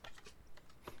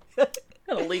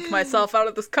leak myself out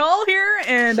of this call here,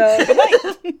 and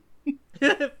good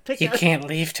night. You can't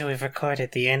leave till we've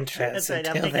recorded the intros. That's right,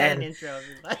 Until I'm then, an intro,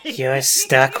 everybody. you're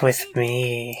stuck with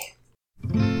me.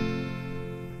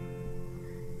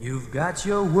 You've got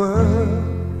your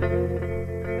world,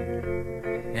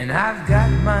 and I've got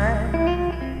mine,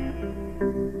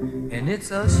 and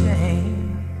it's a shame.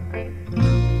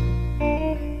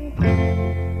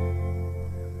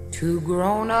 Two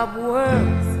grown-up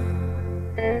worlds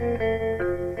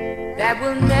that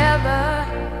will never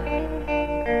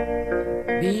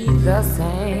be the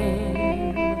same.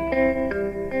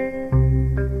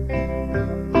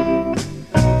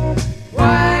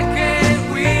 Why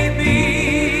can't we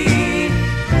be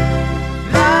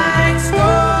like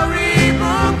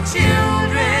storybook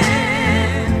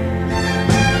children,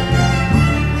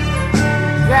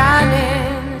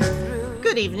 running through?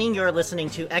 Good evening, you're listening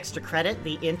to Extra Credit.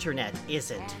 The internet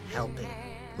isn't helping.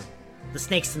 The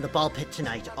snakes in the ball pit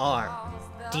tonight are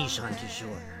Dijon du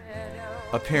jour.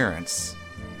 Appearance.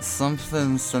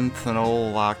 Something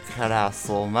sentinel like cat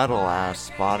asshole metal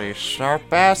ass body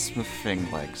sharp ass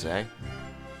thing legs, eh?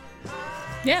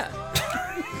 Yeah.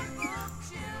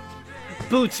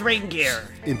 Boots rain gear.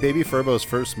 In Baby Furbo's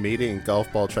first meeting, Golf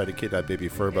Ball tried to kidnap Baby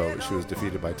Furbo. She was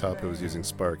defeated by Top, who was using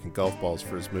Spark. In Golf Ball's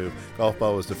first move, Golf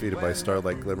Ball was defeated by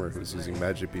Starlight Glimmer, who was using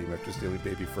Magic Beam after stealing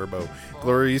Baby Furbo.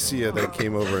 Gloricia then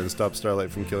came over and stopped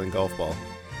Starlight from killing Golf Ball.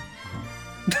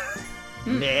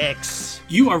 Mix.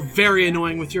 You are very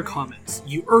annoying with your comments.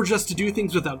 You urge us to do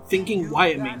things without thinking why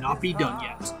it may not be done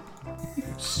yet.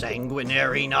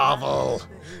 Sanguinary novel.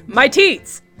 My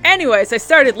teats! Anyways, I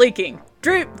started leaking.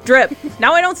 Drip, drip.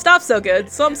 Now I don't stop so good,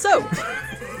 so I'm soaked.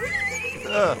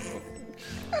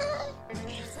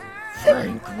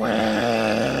 Frank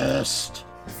West.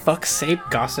 Fuck's sake,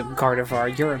 Gossip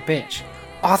Gardevoir, you're a bitch.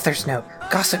 Author's note,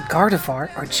 Gossip Gardevoir,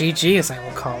 or GG as I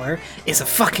will call her, is a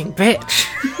fucking bitch.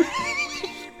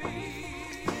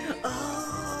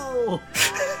 Oh.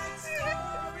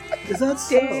 Is that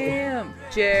so? Damn.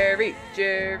 Jerry.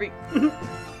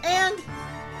 And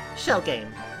Shell Game.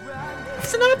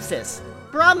 Synopsis.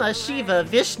 Brahma, Shiva,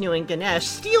 Vishnu, and Ganesh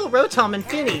steal Rotom and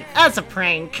Finny as a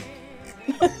prank.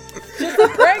 Just a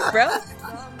prank, bro.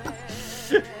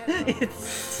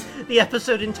 It's the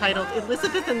episode entitled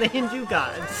Elizabeth and the Hindu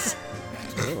Gods.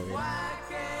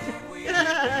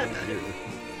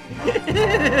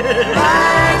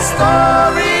 Like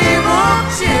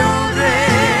storybook children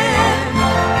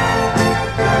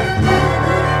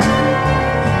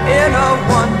in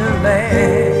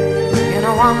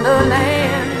a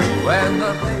wonderland where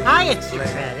the Hi, it's your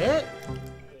credit.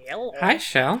 Hi,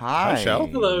 Shell. Hi. Shell.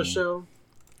 Hello, show.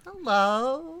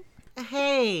 Hello.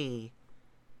 Hey.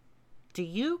 Do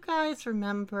you guys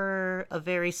remember a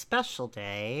very special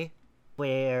day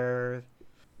where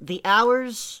the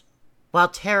hours, while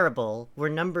terrible, were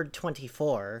numbered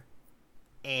 24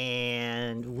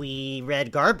 and we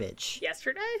read garbage?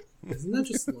 Yesterday? Isn't that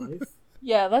just life?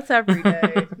 Yeah, that's every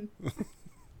day.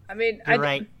 I mean, You're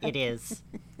right, it is.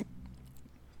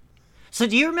 So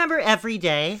do you remember every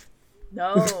day?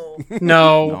 No.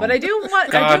 No. But I do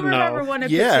God, remember no. one in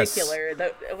Yes. particular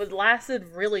that it was lasted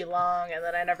really long, and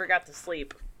then I never got to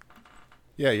sleep.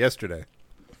 Yeah, yesterday.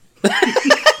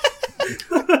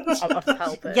 I'll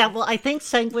help it. Yeah, well, I think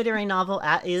Sanguinary Novel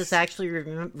is actually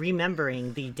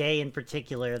remembering the day in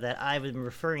particular that I was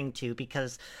referring to,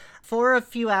 because for a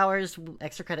few hours,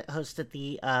 Extra Credit hosted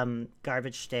the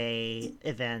Garbage Day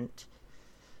event,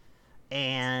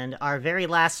 and our very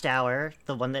last hour,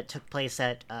 the one that took place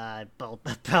at about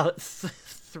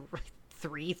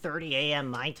 3:30 a.m.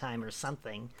 my time or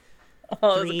something,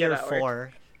 Oh, that was a 3 good or hour.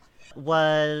 4,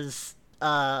 was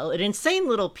an insane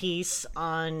little piece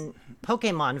on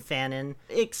Pokemon Fanon,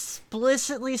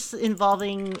 explicitly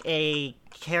involving a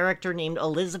character named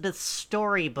Elizabeth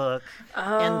Storybook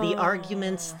and the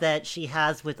arguments that she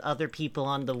has with other people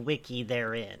on the wiki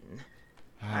therein.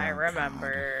 I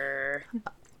remember.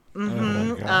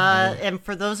 And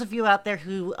for those of you out there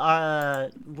who,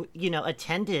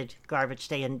 attended Garbage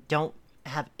Day and don't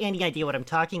have any idea what I'm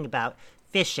talking about,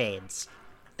 fish aids.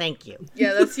 Thank you.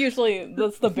 Yeah, that's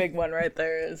the big one right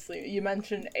there. Is you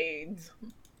mentioned AIDS.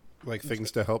 Like things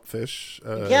to help fish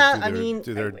Yeah, do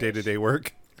their day-to-day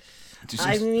work.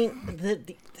 I mean,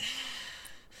 the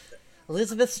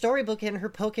Elizabeth Storybook and her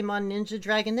Pokemon Ninja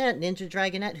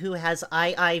Dragonette, who has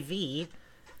IIV,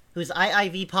 who's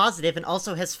IIV positive and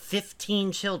also has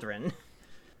 15 children.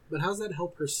 But how's that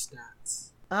help her stats?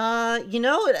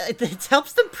 It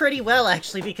helps them pretty well,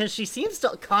 actually, because she seems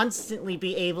to constantly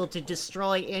be able to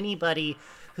destroy anybody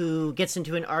who gets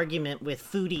into an argument with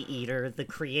Foodie Eater, the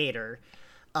creator,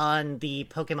 on the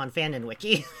Pokemon Fandom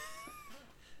Wiki.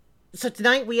 So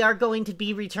tonight we are going to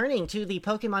be returning to the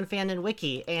Pokemon Fandom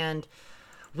Wiki, and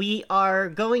we are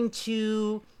going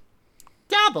to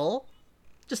dabble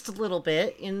just a little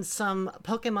bit in some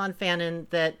Pokemon fandom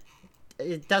that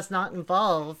it does not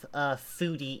involve a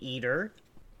foodie eater,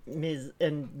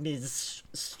 Ms.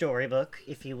 Storybook,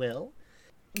 if you will.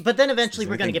 But then eventually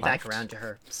we're going to get back around to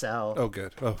her. So. Oh,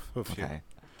 good. Oh, Okay. I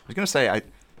was gonna say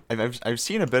I've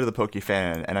seen a bit of the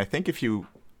Pokefan, and I think if you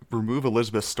remove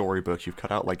Elizabeth's storybook, you've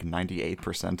cut out like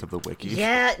 98% of the wiki.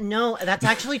 Yeah, no, that's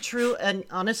actually true. And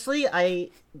honestly,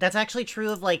 that's actually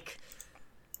true of like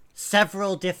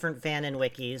several different Fanon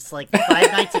wikis, like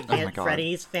Five Nights at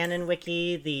Freddy's Fanon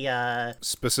wiki, the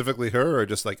specifically her, or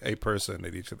just like a person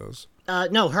at each of those?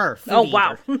 no, her. Oh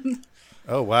wow.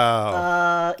 Oh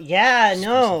wow. Yeah,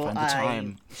 no. Find the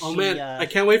time. Oh man, I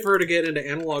can't wait for her to get into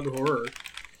analog horror.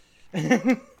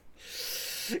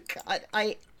 God,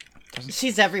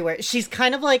 she's everywhere. She's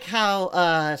kind of like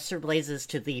how Sir Blaze is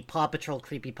to the Paw Patrol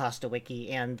creepypasta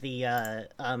wiki and the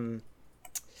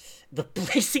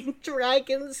Blazing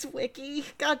Dragons wiki.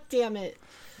 God damn it.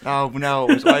 Oh no!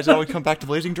 Why does it always come back to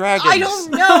Blazing Dragons? I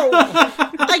don't know.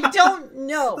 I don't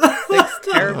know. 6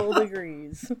 terrible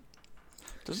degrees.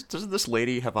 Doesn't this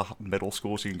lady have a middle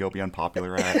school she can go be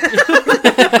unpopular at?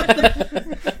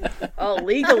 Oh,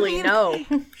 legally, no.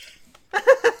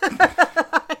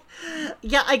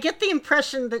 Yeah, I get the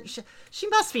impression that she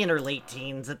must be in her late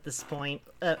teens at this point,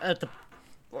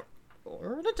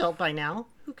 or an adult by now.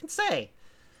 Who can say?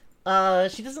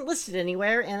 She doesn't list it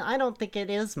anywhere, and I don't think it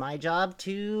is my job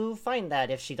to find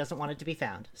that if she doesn't want it to be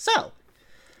found. So,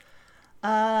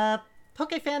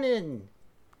 Pokefanon,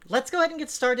 let's go ahead and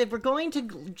get started. We're going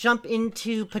to jump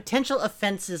into potential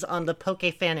offenses on the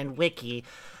Pokefanon wiki,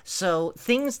 so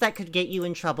things that could get you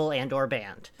in trouble and or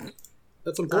banned.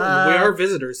 That's important. We are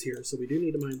visitors here, so we do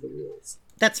need to mind the rules.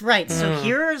 That's right. So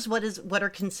here's what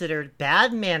are considered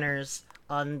bad manners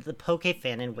on the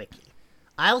Pokefanon wiki.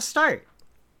 I'll start.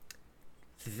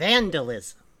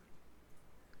 Vandalism.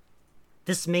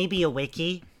 This may be a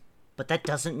wiki, but that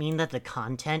doesn't mean that the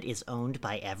content is owned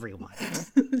by everyone.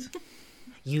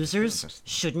 Users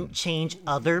shouldn't change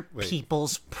other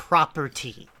people's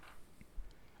property.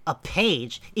 A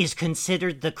page is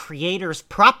considered the creator's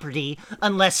property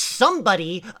unless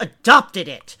somebody adopted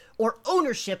it or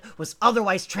ownership was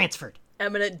otherwise transferred.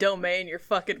 Eminent domain, your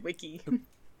fucking wiki.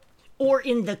 Or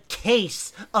in the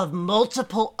case of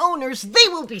multiple owners, they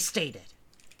will be stated.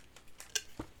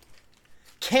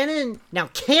 Canon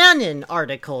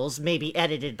articles may be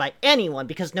edited by anyone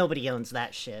because nobody owns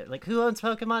that shit. Like, who owns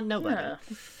Pokemon? Nobody. Yeah.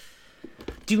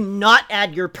 Do not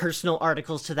add your personal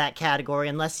articles to that category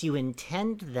unless you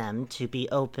intend them to be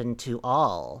open to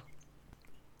all.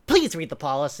 Please read the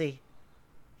policy.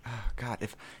 God,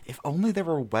 if only there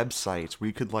were websites where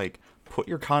you could like put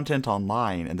your content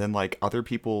online and then like other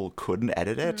people couldn't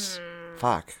edit it.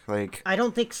 Fuck, like I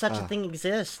don't think such a thing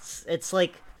exists. It's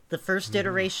like the first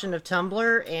iteration of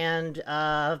Tumblr and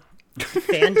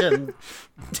fandom.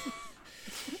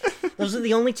 Those are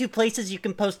the only two places you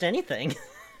can post anything.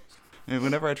 And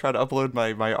whenever I try to upload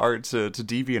my art to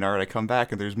DeviantArt, I come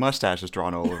back and there's mustaches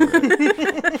drawn all over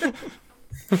it.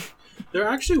 There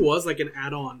actually was like an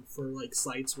add-on for like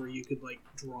sites where you could like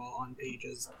draw on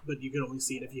pages, but you could only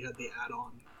see it if you had the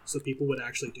add-on. So people would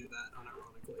actually do that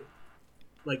unironically,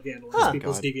 like vandalize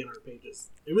people's DeviantArt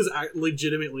pages. It was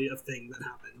legitimately a thing that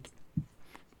happened.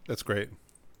 That's great.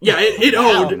 Yeah, it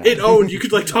owned. You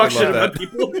could like talk shit about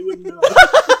people who wouldn't know.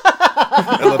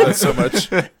 I love that so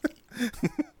much.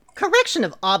 Correction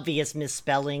of obvious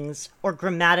misspellings, or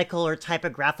grammatical or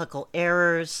typographical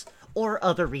errors, or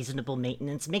other reasonable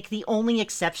maintenance make the only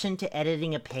exception to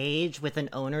editing a page with an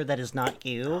owner that is not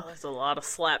you. Oh, there's a lot of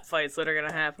slap fights that are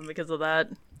gonna happen because of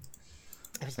that.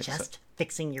 I was just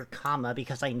fixing your comma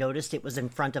because I noticed it was in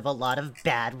front of a lot of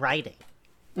bad writing.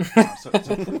 So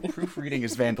proofreading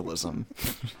is vandalism.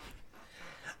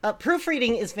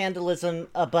 Proofreading is vandalism,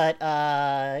 but doing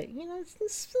a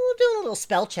little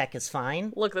spell check is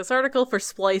fine. Look, this article for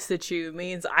Splice at You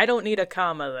means I don't need a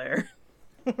comma there.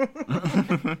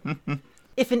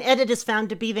 If an edit is found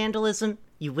to be vandalism,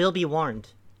 you will be warned.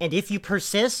 And if you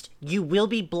persist, you will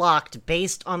be blocked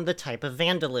based on the type of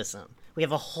vandalism. We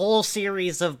have a whole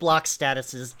series of block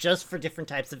statuses just for different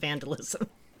types of vandalism.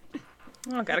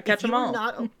 Oh, gotta catch them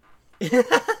all.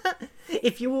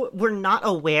 If you were not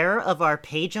aware of our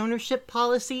page ownership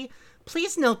policy,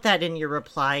 please note that in your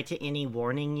reply to any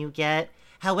warning you get.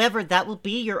 However, that will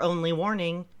be your only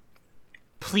warning.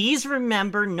 Please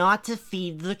remember not to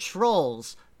feed the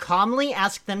trolls. calmly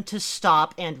ask them to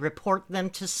stop and report them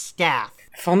to staff.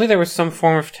 If only there was some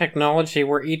form of technology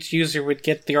where each user would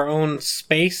get their own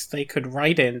space they could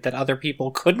write in that other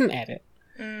people couldn't edit.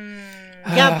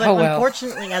 Yeah, but oh well.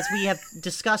 unfortunately, as we have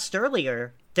discussed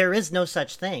earlier, there is no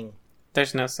such thing.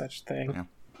 There's no such thing. Yeah.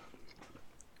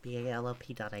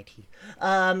 BALOP.IT.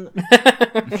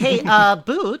 Hey,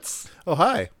 Boots, Oh,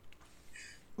 hi.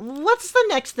 what's the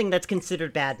next thing that's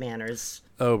considered bad manners?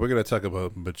 Oh, we're going to talk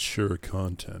about mature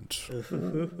content.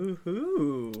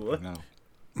 No.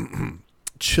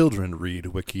 Children read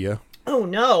Wikia. Oh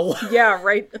no! Yeah,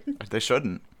 right. They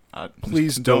shouldn't.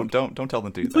 Please don't tell them to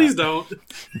do that. Please don't.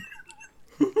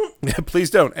 Please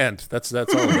don't end. That's all.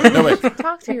 No, wait.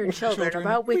 Talk to your children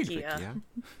about Read Wikia.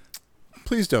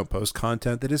 Please don't post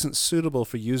content that isn't suitable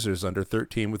for users under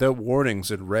 13 without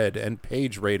warnings in red and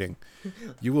page rating.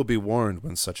 You will be warned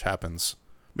when such happens.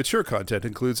 Mature content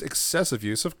includes excessive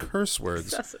use of curse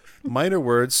words. Minor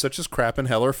words such as crap and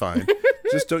hell are fine.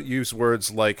 Just don't use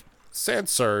words like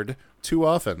censored too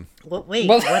often. Wait,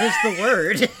 Well- what is the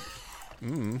word?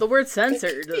 The word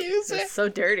censored. It's so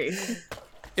dirty.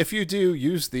 If you do,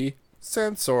 use the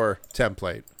censor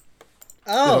template.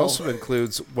 It Oh, also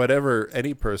includes whatever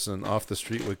any person off the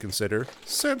street would consider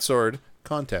censored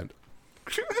content.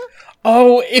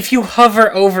 Oh, if you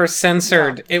hover over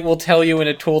censored, it will tell you in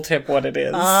a tooltip what it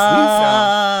is.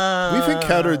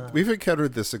 We've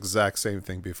encountered this exact same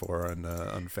thing before on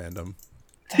fandom.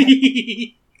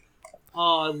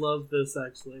 Oh, I love this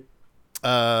actually.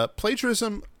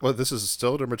 Plagiarism. Well, this is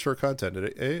still under mature content.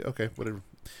 Okay, whatever.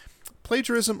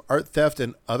 Plagiarism, art theft,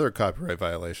 and other copyright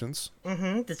violations.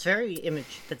 that's very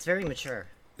mature.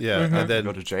 Yeah, and Go then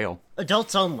to jail.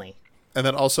 Adults only.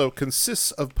 also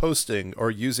consists of posting or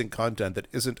using content that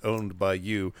isn't owned by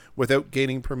you without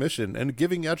gaining permission and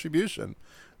giving attribution.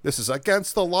 This is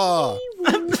against the law.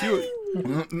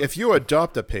 If you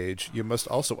adopt a page, you must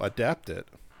also adapt it.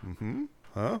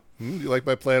 Huh? You like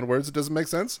my play on words? It doesn't make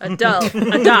sense? Adopt,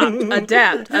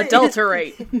 adapt,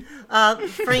 adulterate.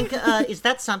 Frank, is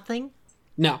that something?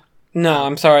 No,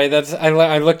 I'm sorry. That's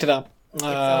I looked it up. So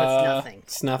it's nothing.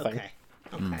 It's nothing.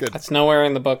 Okay. Good. It's nowhere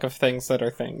in the book of things that are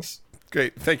things.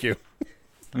 Great, thank you.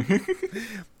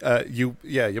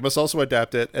 You must also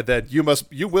adapt it, and then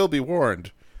you will be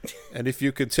warned. And if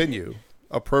you continue,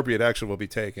 appropriate action will be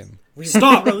taken.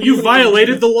 Stop! You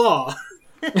violated the law.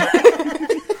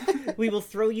 We will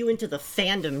throw you into the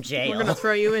fandom jail. We're gonna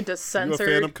throw you into You a censored.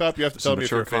 fandom cop? You have to tell me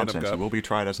if you're Mature a fandom content. cop. You will be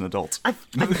tried as an adult. I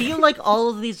feel like all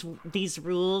of these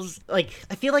rules, like,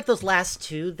 I feel like those last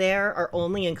two there are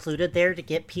only included there to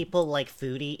get people like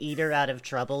Foodie Eater out of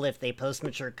trouble if they post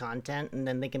mature content, and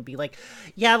then they can be like,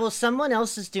 yeah, well, someone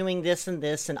else is doing this,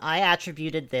 and I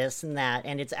attributed this and that,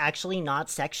 and it's actually not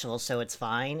sexual, so it's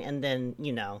fine, and then,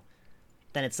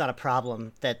 then it's not a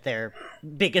problem that their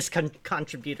biggest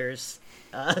contributors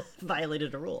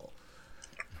violated a rule.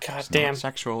 God damn. Not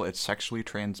sexual, it's sexually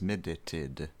transmitted.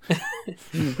 It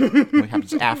only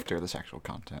happens after the sexual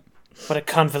content. What a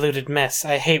convoluted mess.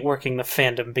 I hate working the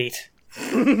fandom beat.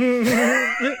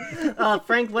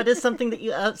 Frank, what is something that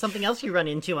you something else you run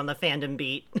into on the fandom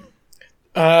beat?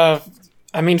 I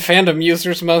mean, fandom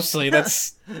users mostly.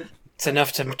 It's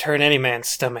enough to turn any man's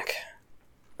stomach.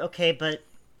 Okay, but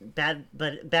bad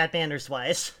manners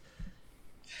wise.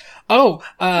 Oh,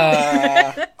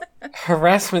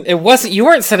 harassment. It wasn't. You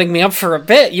weren't setting me up for a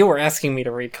bit. You were asking me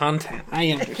to read content. I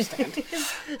understand.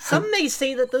 Some may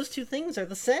say that those two things are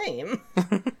the same.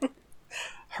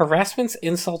 Harassments,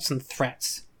 insults, and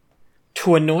threats.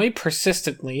 To annoy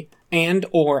persistently and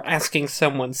or asking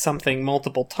someone something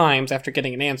multiple times after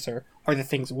getting an answer are the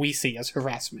things we see as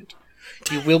harassment.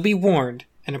 You will be warned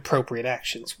and appropriate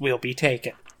actions will be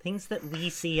taken. Things that we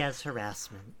see as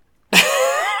harassment.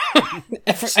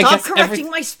 I Stop guess correcting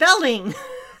my spelling!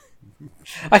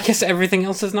 I guess everything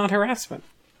else is not harassment.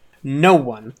 No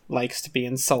one likes to be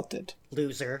insulted.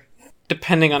 Loser.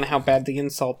 Depending on how bad the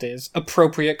insult is,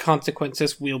 appropriate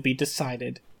consequences will be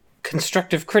decided.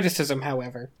 Constructive criticism,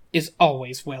 however, is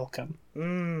always welcome.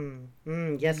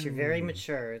 Yes, you're very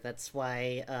mature. That's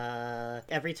why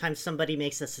every time somebody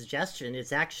makes a suggestion,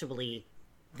 it's actually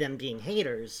them being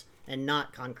haters and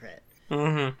not concrete.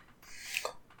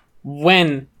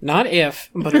 When, not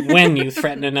if, but when you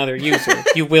threaten another user,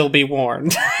 you will be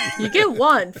warned. You get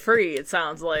one free, it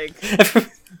sounds like.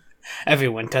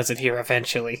 Everyone does it here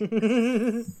eventually.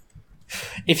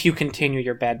 If you continue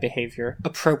your bad behavior,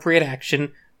 appropriate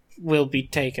action will be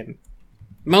taken.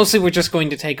 Mostly we're just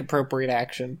going to take appropriate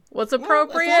action. What's as long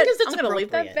appropriate? as it's I'm gonna leave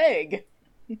that appropriate.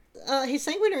 vague. Hey,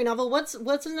 Sanguinary Novel, what's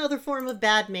another form of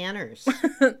bad manners?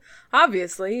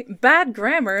 Obviously, bad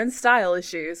grammar and style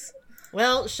issues.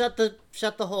 Well, shut the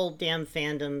whole damn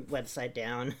fandom website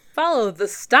down. Follow the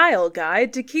style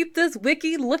guide to keep this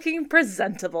wiki looking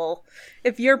presentable.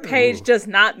 If your page does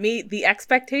not meet the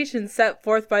expectations set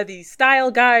forth by the style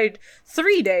guide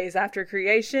 3 days after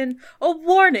creation, a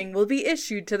warning will be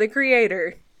issued to the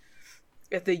creator.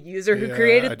 If the user who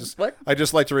created I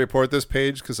just like to report this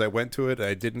page because I went to it and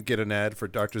I didn't get an ad for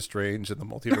Doctor Strange and the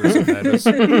Multiverse of Madness.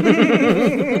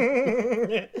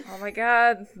 Oh my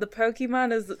god, the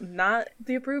Pokemon is not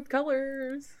the approved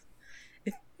colors.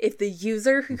 If the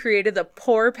user who created the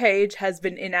poor page has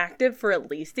been inactive for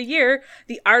at least a year,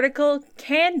 the article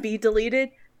can be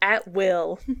deleted at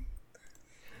will.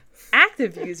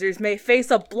 Active users may face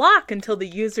a block until the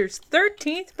user's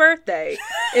 13th birthday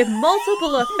if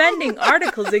multiple offending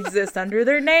articles exist under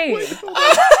their name.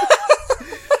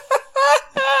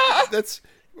 That's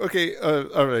okay.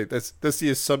 All right. That's the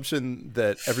assumption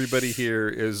that everybody here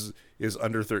is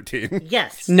under 13.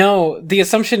 Yes. No, the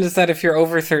assumption is that if you're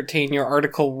over 13, your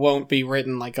article won't be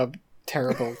written like a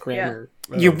terrible grammar.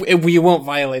 You won't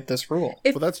violate this rule.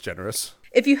 Well, that's generous.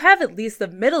 If you have at least a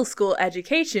middle school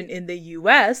education in the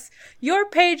US, your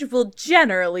page will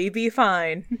generally be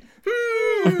fine.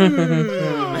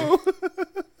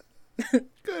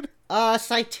 Good.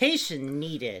 Citation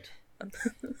needed.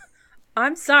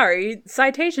 I'm sorry,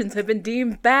 citations have been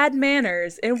deemed bad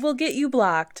manners and will get you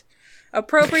blocked.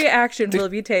 Appropriate action will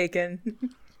be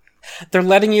taken. They're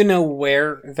letting you know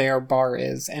where their bar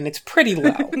is, and it's pretty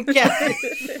low. Yeah.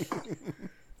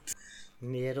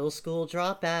 Middle school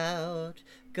dropout.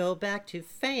 Go back to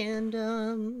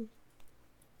fandom.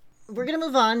 We're going to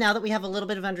move on now that we have a little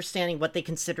bit of understanding what they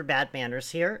consider bad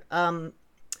manners here.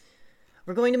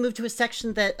 We're going to move to a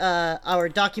section that our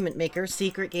document maker,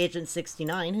 Secret Agent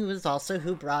 69,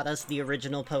 who brought us the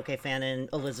original PokeFan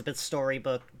Elizabeth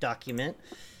storybook document,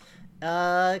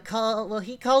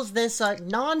 he calls this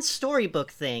non-storybook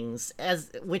things,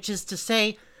 which is to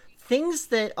say, things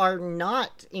that are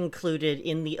not included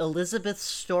in the Elizabeth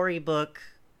storybook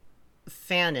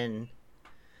fanon,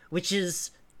 which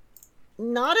is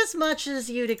not as much as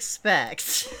you'd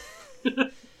expect.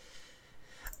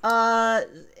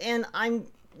 And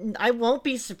I won't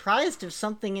be surprised if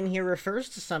something in here refers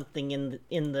to something in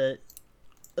the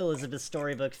Elizabeth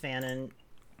storybook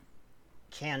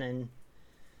canon.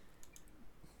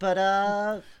 But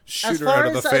Shoot her out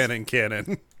of the fanon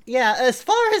cannon. Yeah, as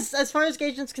far as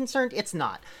Gaijin's concerned, it's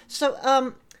not.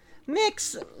 So,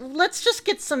 Mix, let's just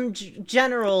get some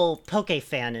general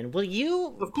PokeFanon. Will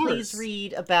you please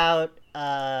read about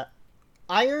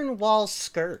Iron Wall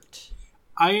Skirt?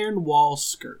 Iron Wall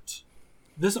Skirt.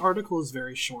 This article is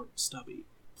very short, stubby.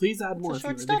 Please add more if you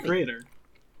are the creator.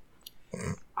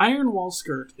 Iron Wall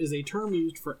Skirt is a term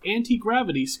used for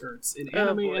anti-gravity skirts in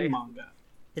anime and manga.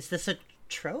 Is this a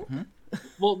trope?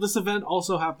 Well, this event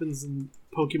also happens in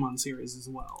Pokemon series as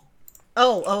well.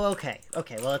 Oh, okay.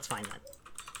 Okay, well, that's fine then.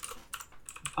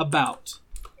 About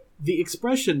the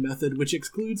expression method which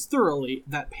excludes thoroughly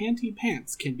that panty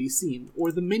pants can be seen,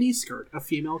 or the mini skirt, a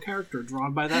female character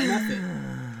drawn by that method.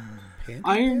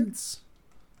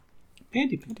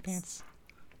 Panty pants.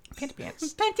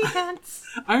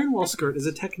 Iron Wall Skirt is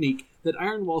a technique that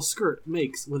Iron Wall Skirt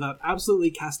makes without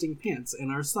absolutely casting pants in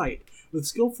our sight, with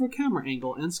skillful camera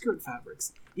angle and skirt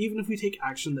fabrics, even if we take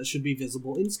action that should be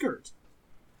visible in skirt.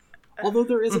 Although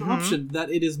there is an option that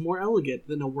it is more elegant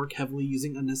than a work heavily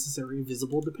using unnecessary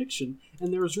visible depiction,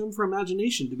 and there is room for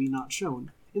imagination to be not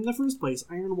shown. In the first place,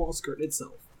 Iron Wall Skirt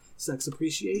itself. Sex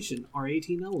appreciation,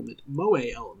 R18 element, Moe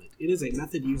element. It is a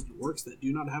method used in works that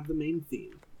do not have the main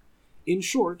theme. In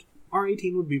short,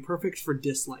 R18 would be perfect for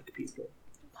dislike people.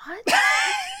 What?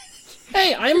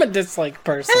 Hey, I'm a dislike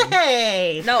person.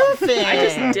 Hey! No, perfect. I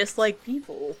just dislike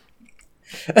people.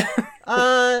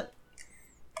 And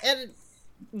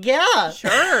yeah.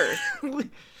 Sure.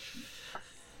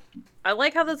 I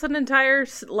like how that's an entire,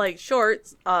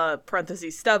 short,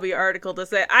 parentheses, stubby article to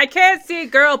say, I can't see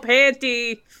girl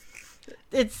panty.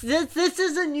 This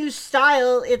is a new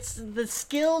style. It's the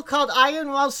skill called Iron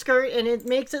Wall Skirt, and it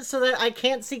makes it so that I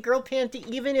can't see girl panty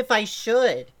even if I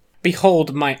should.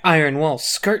 Behold my Iron Wall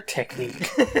Skirt technique.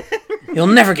 You'll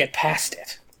never get past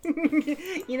it.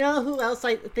 You know who else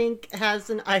I think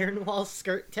has an Iron Wall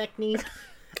Skirt technique?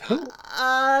 Who?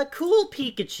 Cool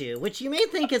Pikachu, which you may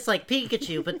think is like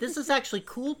Pikachu, but this is actually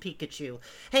Cool Pikachu.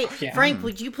 Hey, Yeah. Frank,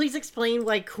 would you please explain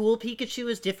why Cool Pikachu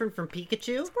is different from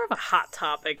Pikachu? More of a hot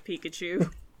topic,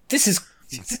 Pikachu. This is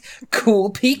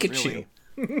Cool Pikachu.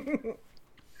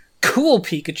 Cool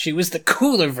Pikachu is the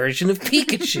cooler version of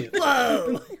Pikachu.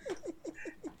 Whoa!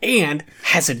 And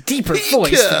has a deeper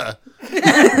voice. Pika!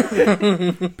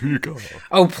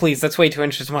 Oh, please, that's way too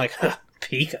interesting. I'm like,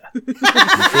 Pika.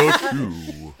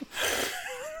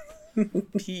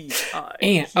 P-I.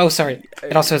 And sorry,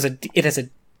 it also has it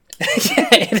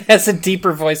has a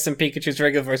deeper voice than Pikachu's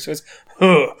regular voice. So it's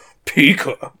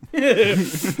Pika.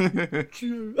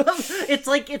 It's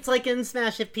like in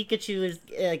Smash if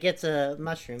Pikachu gets a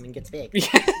mushroom and gets big.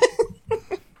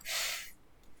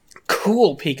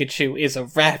 Cool Pikachu is a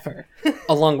rapper,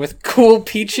 along with Cool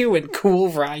Pichu and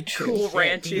Cool Raichu. Cool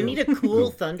Do you Ranchu. need a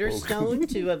cool Thunderstone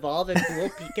to evolve a cool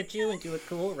Pikachu into a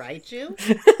cool Raichu?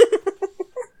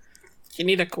 You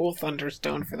need a cool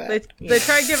Thunderstone for that. They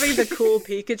tried giving the cool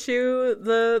Pikachu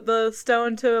the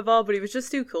stone to evolve, but he was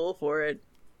just too cool for it.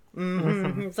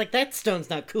 It's like, that stone's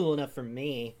not cool enough for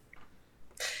me.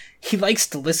 He likes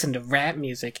to listen to rap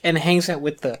music and hangs out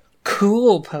with the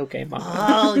cool Pokemon.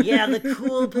 Oh, yeah, the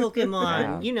cool Pokemon.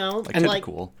 Yeah. You know, Like, like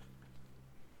cool.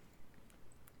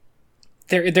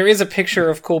 There is a picture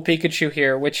of Cool Pikachu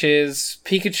here, which is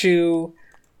Pikachu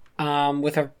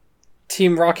with a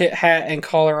Team Rocket hat and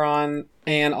collar on,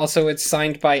 and also it's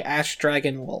signed by Ash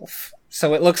Dragonwolf.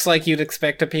 So it looks like you'd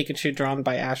expect a Pikachu drawn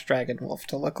by Ash Dragonwolf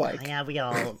to look like. yeah, we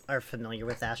all are familiar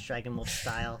with Ash Dragonwolf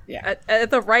style. Yeah.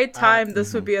 At the right time,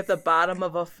 this would be at the bottom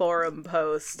of a forum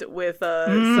post with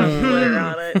some glitter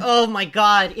on it. Oh my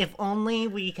god, if only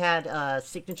we had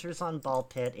signatures on Ball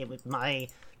Pit, it would, my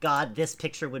god, this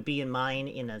picture would be in mine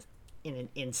in an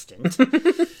instant.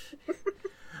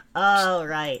 All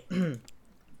right.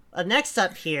 Next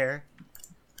up here,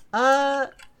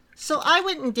 so I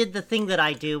went and did the thing that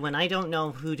I do when I don't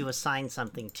know who to assign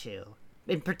something to.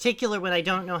 In particular, when I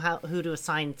don't know who to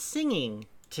assign singing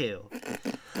to.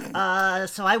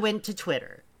 So I went to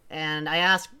Twitter, and I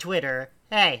asked Twitter,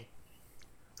 hey,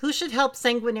 who should help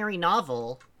Sanguinary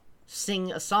Novel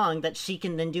sing a song that she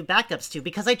can then do backups to?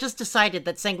 Because I just decided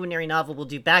that Sanguinary Novel will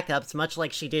do backups, much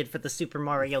like she did for the Super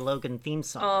Mario Logan theme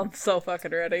song. Oh, I'm so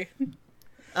fucking ready.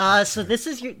 So this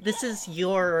is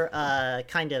your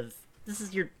kind of, this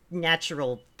is your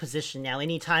natural position now.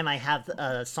 Anytime I have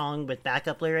a song with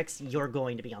backup lyrics, you're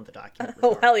going to be on the document.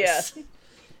 Oh, hell yeah.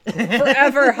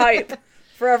 Forever hype.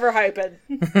 Forever hyping.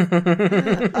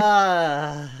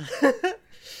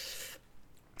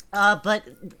 But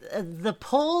the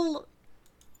poll's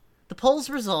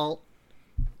result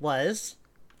was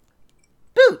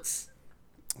Boots.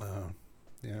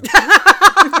 Yeah,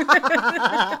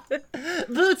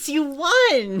 Boots, you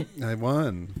won. I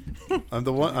won. I'm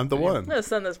the one. I'm the one. I'm gonna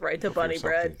send this right to Bunny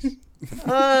Bread.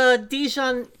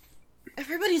 Dijon,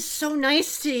 everybody's so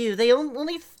nice to you. They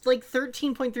only like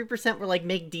 13.3% were like,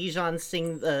 make Dijon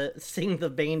sing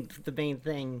the main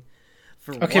thing.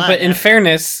 For Okay, what? but in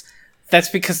fairness, that's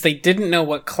because they didn't know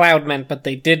what cloud meant, but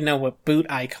they did know what boot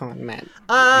icon meant.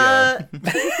 Look,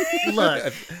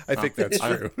 I think that's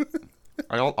true.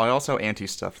 I also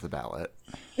anti-stuffed the ballot.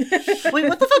 wait,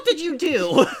 what the fuck did you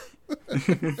do?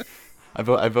 I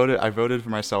voted for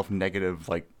myself negative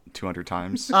like 200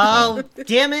 times. Oh,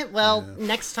 damn it. Well,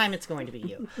 next time it's going to be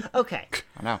you. Okay.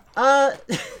 I know.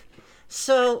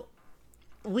 So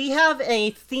we have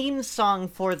a theme song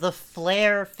for the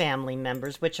Flare family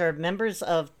members, which are members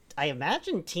of, I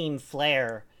imagine, Team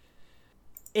Flare.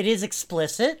 It is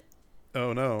explicit,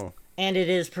 Oh no. and it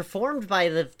is performed by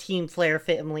the Team Flare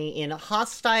family in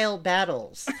hostile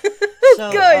battles.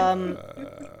 So, Good.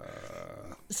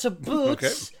 So Boots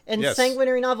Okay. and Yes.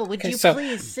 Sanguinary Novel, would you so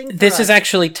please sing for This us? is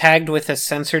actually tagged with a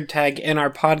censored tag in our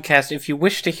podcast. If you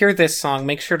wish to hear this song,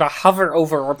 make sure to hover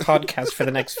over our podcast for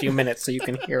the next few minutes so you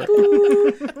can hear it.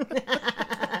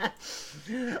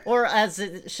 Or as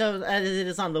it shows, as it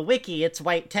is on the wiki, it's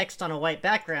white text on a white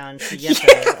background, so you have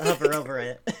to hover over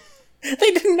it. They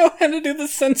didn't know how to do the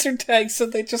censored tag, so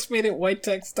they just made it white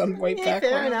text on white Yeah,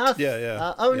 background. fair enough.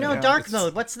 Yeah. Oh no, Yeah, dark it's-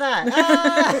 mode. What's that?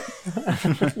 Ah!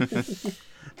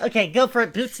 Okay, go for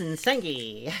it, Boots and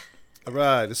Sengi. All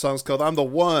right. The song's called "I'm the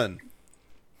One."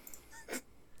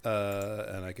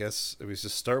 And I guess we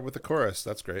just start with the chorus.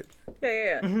 That's great.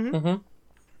 Yeah.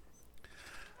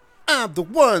 I'm the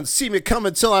one. See me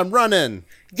coming till I'm running.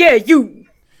 Yeah, you.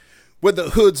 When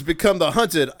the hoods become the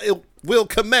hunted, it will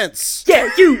commence. Yeah,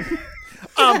 you.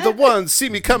 I'm the one. See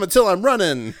me coming till I'm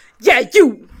running. Yeah,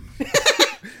 you.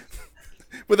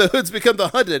 When the hoods become the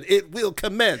hunted, it will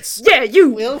commence. Yeah, you.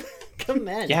 Will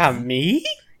commence. Yeah, me?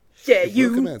 Yeah, Will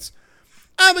you. commence.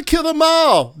 I'ma kill them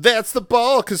all. That's the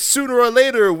ball. Cause sooner or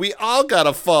later, we all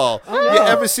gotta fall. You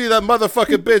ever see that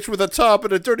motherfucking bitch with a top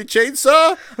and a dirty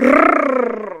chainsaw?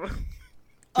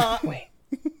 Wait.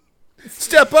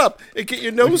 step up and get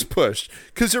your nose pushed,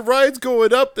 because your ride's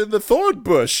going up in the thorn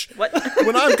bush. What?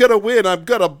 When I'm gonna win, I'm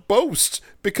gonna boast,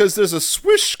 because there's a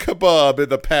swish kebab in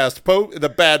the in the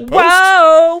bad post.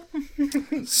 Whoa!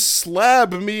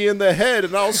 Slab me in the head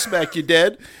and I'll smack you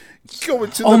dead. Go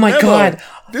into the Oh my memo. God.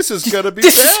 This is gonna be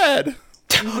This is- bad.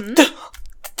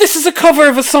 This is a cover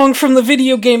of a song from the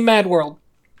video game Mad World.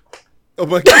 Oh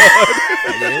my god.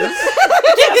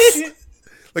 Yes.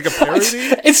 Like a parody?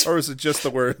 It's- Or is it just the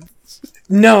word?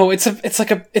 No, it's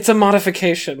a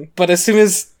modification. But as soon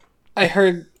as I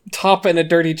heard Top and a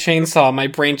Dirty Chainsaw, my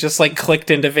brain just like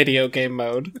clicked into video game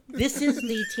mode. This is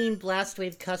the Team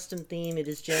Blastwave custom theme. It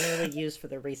is generally used for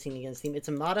the Racing Against theme. It's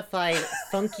a modified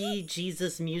funky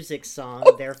Jesus music song.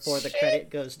 Therefore, the credit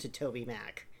goes to Toby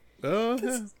Mac. Oh,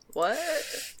 yeah. What?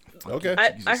 Okay.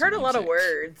 I heard a lot of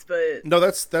words, but No,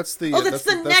 that's the Oh, that's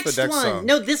the next one. song.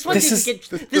 No, this one This didn't is-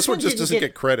 get. This one just didn't doesn't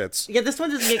get credits. Yeah, this one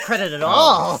doesn't get credit at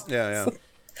all. Yeah.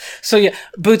 So yeah,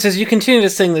 Boots, as you continue to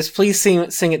sing this, please sing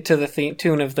it to the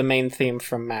tune of the main theme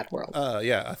from Mad World.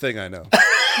 Yeah, I think I know.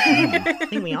 I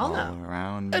think we all know.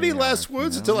 Around Any New last York,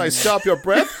 words you until know? I stop your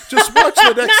breath? Just watch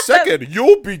the next second.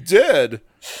 You'll be dead.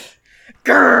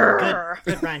 grrr.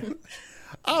 Good rhyme.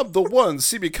 I'm the one.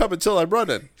 See me coming till I'm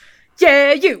running.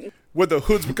 Yeah, you. When the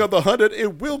hoods become the 100,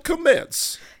 it will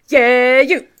commence. Yeah,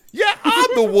 you. Yeah,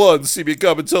 I'm the one. See me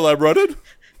coming till I'm running.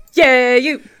 Yeah,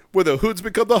 you. When the hoods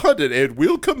become the 100, it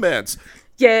will commence.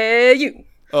 Yeah, you.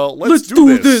 Let's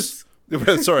do this.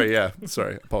 Sorry, yeah.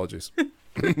 Sorry, apologies.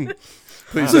 Please,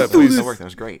 please, That worked. That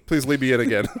was great. please leave me in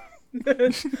again.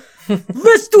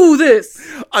 Let's do this.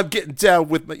 I'm getting down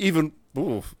with my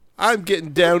I'm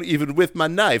getting down even with my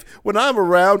knife. When I'm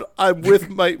around, I'm with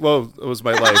my. Well, it was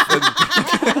my life.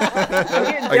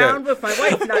 I'm getting down with my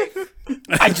wife's knife.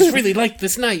 I just really like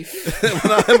this knife. When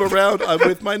I'm around, I'm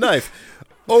with my knife.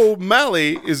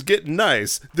 O'Malley is getting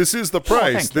nice. This is the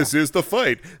price. thank you. This is the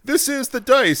fight. This is the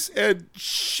dice. And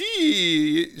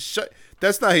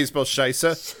that's not how you spell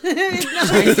Scheisse.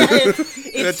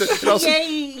 It's It also-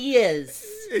 yes.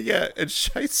 Yeah, and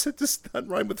Scheisse does not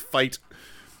rhyme with fight.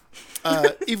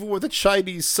 Even with a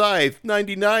Chinese scythe,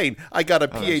 99, I got a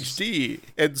PhD,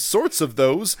 and sorts of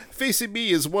those. Facing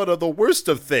me is one of the worst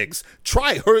of things.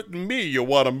 Try hurting me, you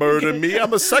want to murder me.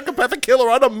 I'm a psychopathic killer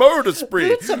on a murder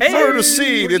spree. Murder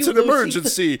scene, it's an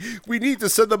emergency. We need to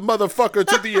send the motherfucker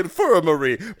to the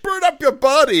infirmary. Burn up your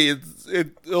body,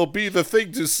 it'll be the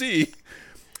thing to see.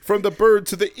 From the bird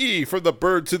to the E, from the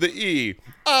bird to the E.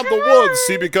 I'm the one,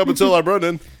 see me come until I'm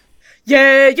running.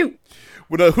 Yeah, you.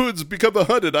 When the hoods become the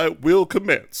 100, I will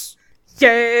commence.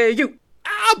 Yeah, you.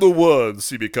 I'm the one.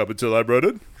 See me come until I'm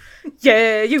running.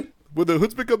 Yeah, you. When the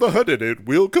hoods become the 100, it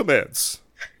will commence.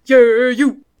 Yeah,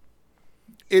 you.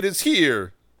 It is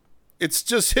here. It's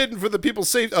just hidden for the people's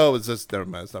safety. Oh, it's just never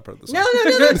mind. It's not part of the song. No, that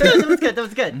was good. That was good. That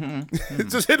was good.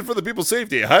 It's just hidden for the people's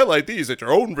safety. Highlight these at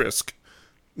your own risk.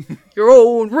 Your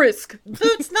own risk.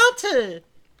 Boots, not to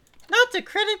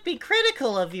be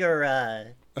critical of your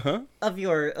of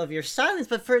your silence,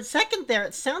 but for a second there,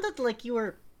 it sounded like you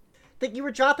were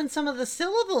dropping some of the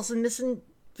syllables and missing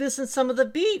some of the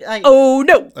beat. Oh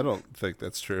no. I don't think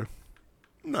that's true.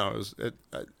 No,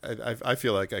 I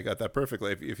feel like I got that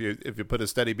perfectly. If you put a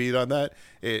steady beat on that,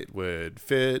 it would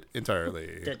fit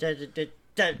entirely.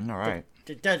 All right.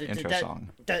 Intro song.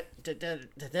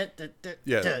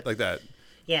 Yeah, like that.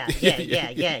 Yeah.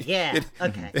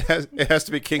 Okay. It has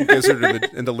to be King Gizzard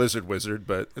and the Lizard Wizard,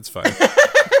 but it's fine.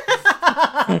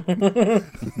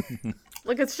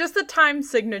 Look, it's just a time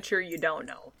signature you don't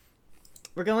know.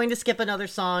 We're going to skip another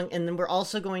song, and then we're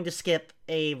also going to skip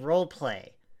a role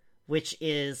play, which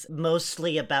is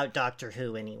mostly about Doctor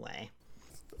Who anyway.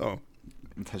 Oh.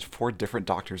 It has 4 different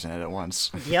doctors in it at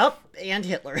once. Yep, and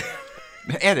Hitler.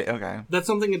 And it, okay. That's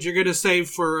something that you're going to save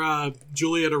for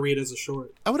Julia to read as a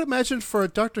short. I would imagine for a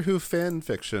Doctor Who fan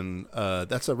fiction,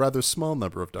 that's a rather small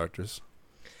number of doctors.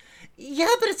 Yeah,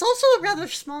 but it's also a rather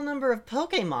small number of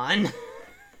Pokemon.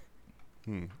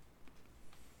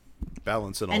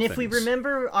 Balance in all And if we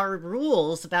remember our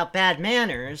rules about bad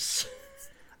manners,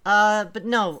 but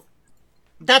no,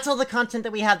 that's all the content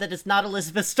that we have that is not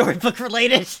Elizabeth Storybook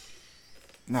related.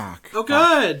 Nah, Oh,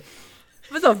 good.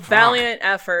 It was a valiant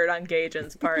effort on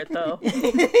Gaijin's part, though.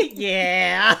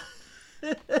 Yeah.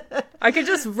 I could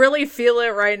just really feel it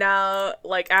right now,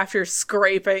 like, after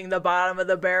scraping the bottom of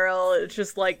the barrel. It's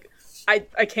just like, I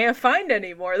can't find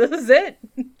any more. This is it.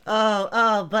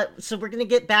 But so we're going to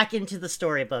get back into the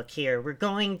storybook here. We're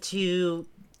going to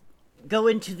go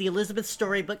into the Elizabeth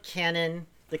Storybook canon,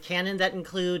 the canon that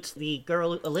includes the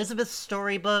girl Elizabeth's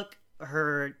storybook,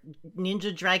 her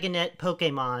Ninja Dragonette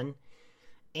Pokemon,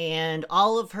 and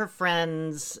all of her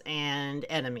friends and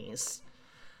enemies.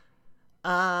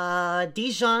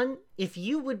 Dijon, if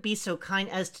you would be so kind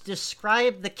as to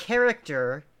describe the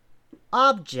character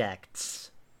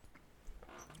objects.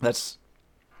 That's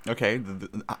okay.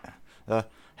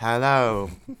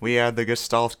 Hello, we are the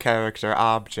Gestalt character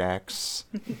objects.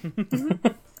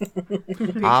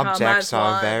 Objects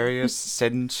are one. various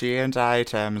sentient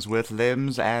items with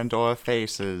limbs and or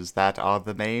faces that are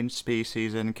the main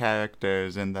species and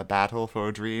characters in the Battle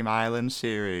for Dream Island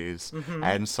series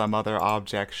and some other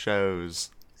object shows.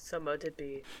 So mote it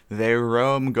be. They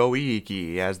roam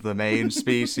Goiki as the main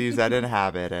species that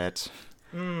inhabit it.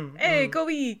 Hey,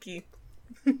 Goiki.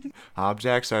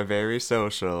 Objects are very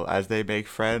social as they make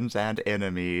friends and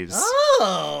enemies.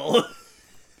 Oh!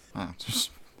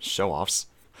 Just show-offs.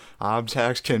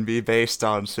 Objects can be based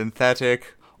on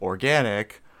synthetic,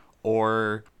 organic,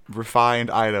 or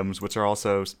refined items, which are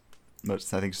also, I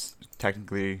think,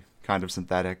 technically kind of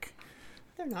synthetic.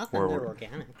 They're not, they're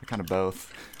organic. They're kind of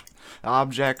both.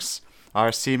 Objects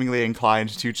are seemingly inclined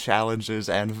to challenges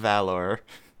and valor.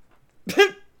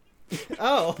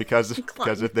 Oh. Because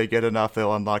if they get enough,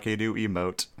 they'll unlock a new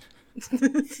emote.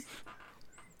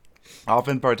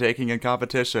 Often partaking in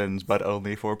competitions, but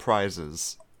only for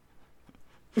prizes.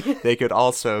 They could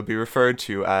also be referred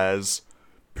to as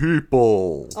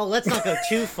people. Oh, let's not go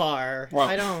too far. Well,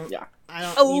 I don't. yeah.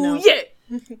 Oh, yeah!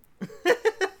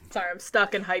 Sorry, I'm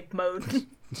stuck in hype mode.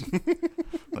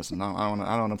 Listen, no, I don't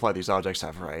want to play these objects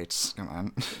have rights. Come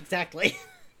on. Exactly.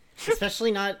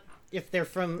 Especially not if they're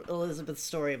from Elizabeth's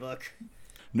storybook.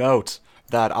 Note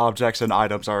that objects and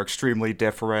items are extremely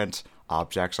different.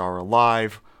 Objects are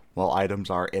alive, while items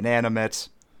are inanimate.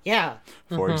 Yeah.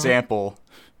 For example,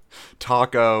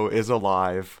 Taco is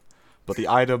alive, but the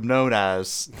item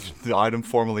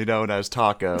formerly known as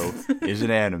Taco is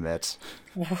inanimate.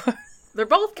 They're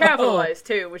both capitalized,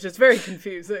 too, which is very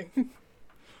confusing.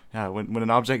 Yeah, when an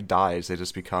object dies, they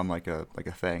just become like a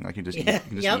thing. Like you just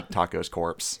eat Taco's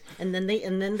corpse. And then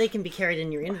they can be carried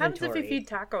in your What happens inventory. if you feed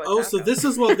Taco a Oh, taco? so this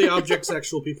is what the object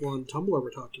sexual people on Tumblr were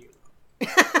talking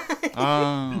about.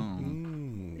 Oh.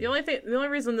 The only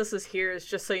reason this is here is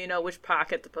just so you know which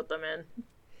pocket to put them in.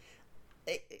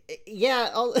 Yeah,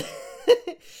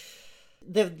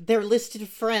 their listed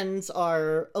friends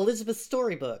are Elizabeth's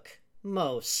storybook,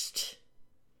 most.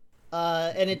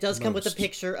 And it does come with a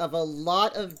picture of a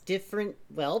lot of different,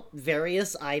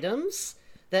 various items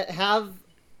that have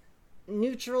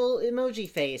neutral emoji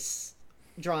face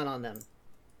drawn on them.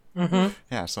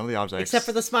 Yeah, some of the objects... Except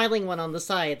for the smiling one on the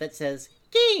side that says,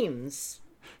 games!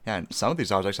 Yeah, and some of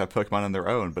these objects have Pokemon on their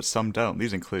own, but some don't.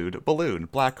 These include Balloon,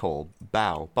 Black Hole,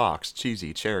 Bow, Box,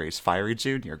 Cheesy, Cherries, Fiery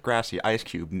Jr., Grassy, Ice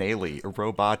Cube, Naily,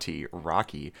 Roboti,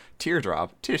 Rocky,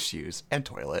 Teardrop, Tissues, and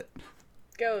Toilet.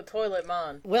 Go, Toilet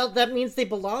Mon. Well, that means they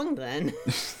belong then.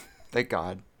 Thank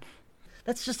God.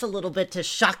 That's just a little bit to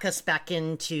shock us back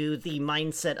into the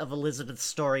mindset of Elizabeth's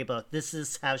storybook. This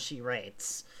is how she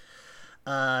writes.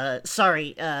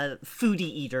 Foodie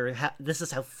Eater. This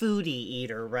is how Foodie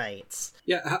Eater writes.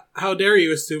 Yeah, how dare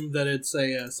you assume that it's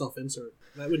a self-insert?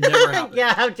 That would never happen.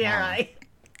 Yeah, how dare I?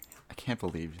 I can't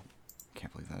believe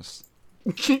this.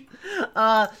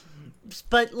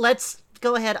 But let's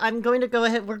go ahead.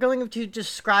 We're going to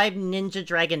describe Ninja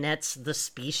Dragonettes, the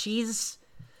species,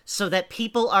 so that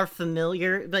people are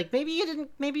familiar. Like, maybe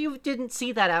you didn't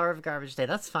see that Hour of Garbage Day.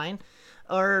 That's fine.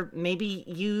 Or maybe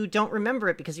you don't remember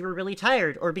it because you were really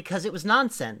tired, or because it was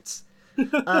nonsense.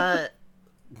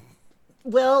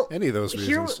 Well, Any of those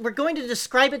here reasons. we're going to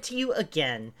describe it to you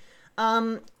again.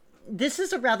 This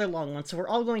is a rather long one, so we're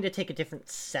all going to take a different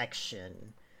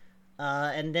section.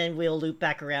 And then we'll loop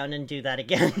back around and do that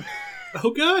again.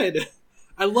 Oh, good.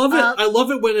 I love it. I love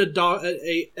it when a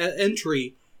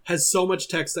entry has so much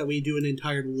text that we do an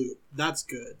entire loop. That's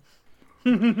good.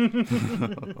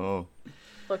 Oh.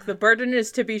 Look, the burden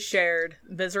is to be shared.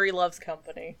 Misery loves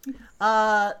company.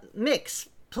 Mix,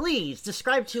 please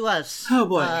describe to us, Oh,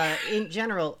 boy. in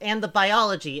general, and the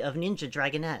biology of Ninja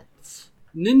Dragonettes.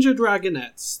 Ninja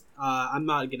Dragonettes. I'm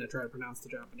not going to try to pronounce the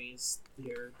Japanese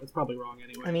here. That's probably wrong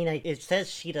anyway. I mean, it says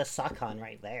Shida Sakan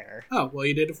right there. Oh, well,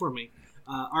 you did it for me.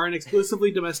 Are an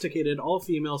exclusively domesticated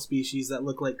all-female species that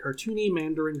look like cartoony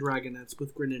Mandarin Dragonettes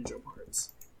with Greninja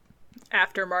parts.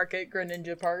 Aftermarket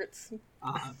Greninja parts.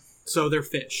 So they're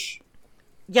fish.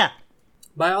 Yeah.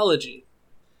 Biology.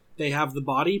 They have the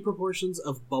body proportions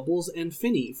of Bubbles and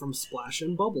Finny from Splash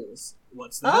and Bubbles.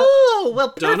 What's that? Oh, well,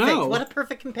 perfect. Dunno. What a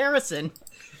perfect comparison.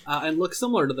 And look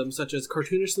similar to them, such as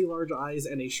cartoonishly large eyes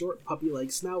and a short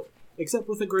puppy-like snout, except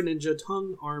with a Greninja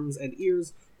tongue, arms, and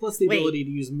ears, plus the Wait. ability to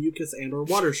use mucus and or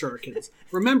water shurikens.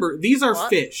 Remember, these are What?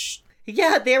 fish.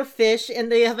 Yeah, they're fish,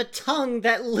 and they have a tongue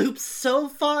that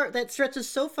stretches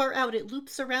so far out, it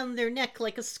loops around their neck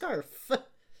like a scarf.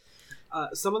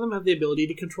 Some of them have the ability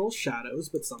to control shadows,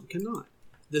 but some cannot.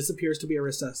 This appears to be a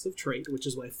recessive trait, which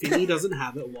is why Feeny doesn't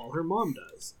have it while her mom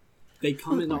does. They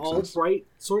come in all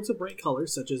sorts of bright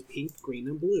colors, such as pink, green,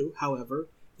 and blue. However,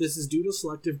 this is due to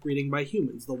selective breeding by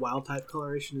humans. The wild-type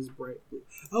coloration is bright blue.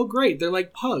 Oh, great, they're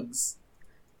like pugs.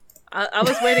 I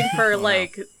was waiting for,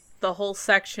 like, the whole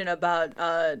section about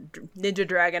Ninja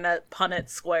Dragonette Punnett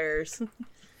squares.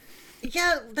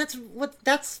 Yeah,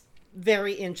 that's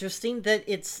very interesting, that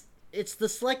it's the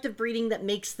selective breeding that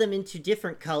makes them into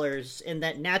different colors, and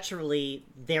that naturally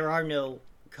there are no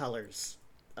colors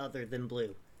other than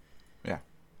blue. Yeah.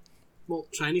 Well,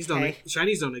 shinies don't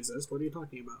exist. What are you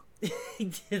talking about?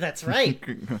 That's right.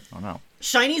 Oh no.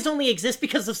 Shinies only exist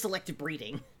because of selective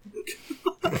breeding.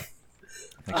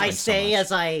 I say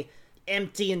as I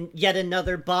empty yet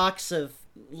another box of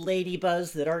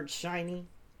Ladybuzz that aren't shiny.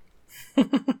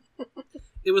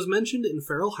 It was mentioned in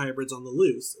Feral Hybrids on the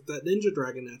Loose that Ninja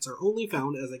Dragonettes are only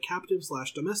found as a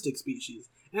captive/domestic species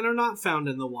and are not found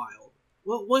in the wild.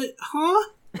 What? Huh?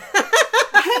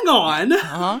 Hang on.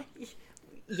 Huh?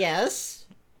 Yes.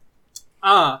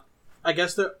 I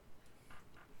guess they're...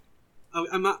 Oh,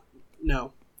 I'm not...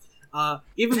 No.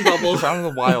 Even Bubbles... Found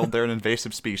in the wild, they're an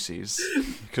invasive species.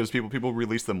 Because people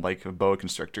release them like boa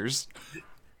constrictors.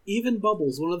 Even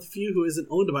Bubbles, one of the few who isn't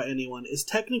owned by anyone, is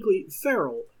technically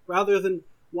feral, rather than...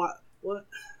 What?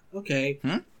 Okay.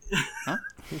 Huh?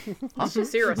 It's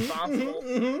just irresponsible.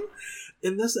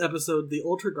 In this episode, the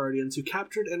Ultra Guardians who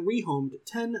captured and rehomed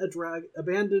 10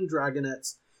 abandoned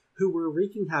Dragonettes who were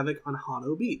wreaking havoc on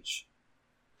Hano Beach.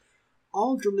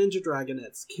 All Ninja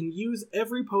Dragonettes can use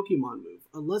every Pokemon move,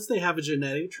 unless they have a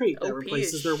genetic trait that OP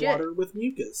replaces as their shit. water with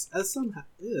mucus, as some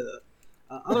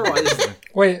otherwise...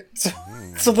 Wait,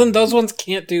 so then those ones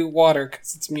can't do water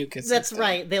because it's mucus. That's instead.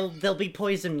 right. They'll be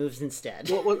poison moves instead.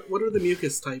 what are the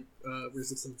mucus type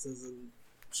resistances and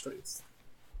strengths?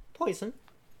 Poison.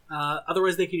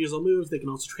 Otherwise, they can use all moves. They can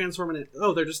also transform in...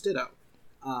 Oh, they're just Ditto.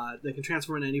 They can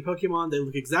transform into any Pokemon. They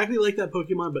look exactly like that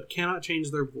Pokemon, but cannot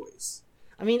change their voice.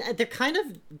 I mean, they're kind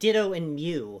of Ditto and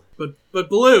Mew. But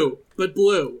blue.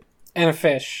 And a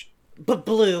fish. But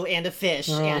blue and a fish,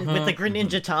 and with a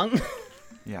Greninja tongue.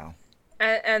 Yeah.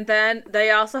 And then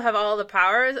they also have all the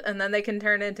powers, and then they can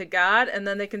turn into God, and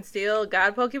then they can steal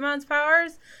God Pokemon's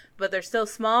powers, but they're still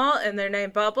small, and they're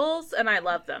named Bubbles, and I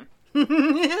love them.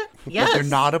 Yes. But they're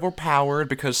not overpowered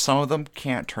because some of them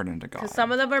can't turn into God. Because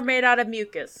some of them are made out of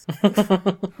mucus.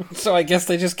 So I guess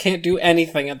they just can't do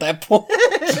anything at that point.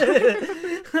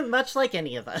 Much like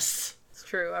any of us. It's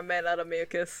true, I'm made out of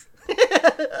mucus.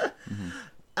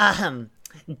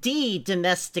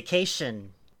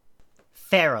 De-domestication.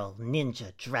 Feral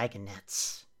Ninja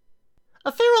Dragonettes.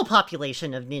 A feral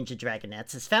population of Ninja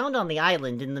Dragonettes is found on the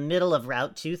island in the middle of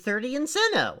Route 230 in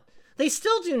Sinnoh. They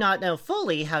still do not know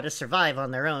fully how to survive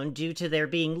on their own due to there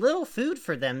being little food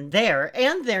for them there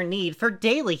and their need for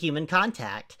daily human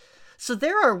contact. So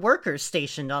there are workers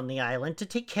stationed on the island to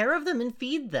take care of them and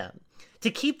feed them. To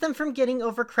keep them from getting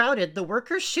overcrowded, the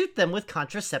workers shoot them with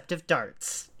contraceptive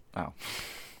darts.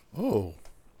 Oh.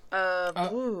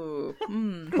 Oh,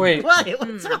 Ooh. Wait, What?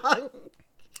 What's wrong?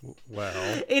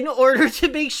 well. In order to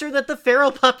make sure that the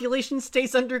feral population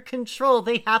stays under control,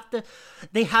 they have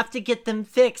to get them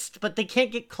fixed, but they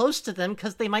can't get close to them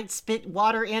because they might spit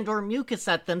water and or mucus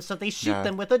at them, so they shoot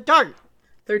them with a dart.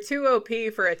 They're too OP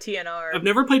for a TNR. I've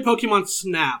never played Pokemon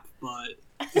Snap, but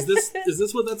is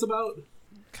this what that's about?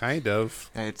 Kind of.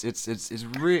 It's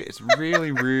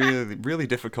really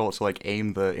difficult to like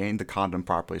aim the condom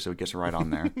properly so it gets right on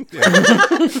there.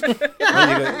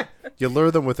 Well, you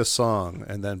lure them with a song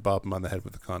and then bop them on the head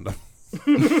with a condom.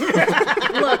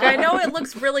 Look, I know it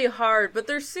looks really hard, but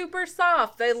they're super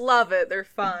soft. They love it. They're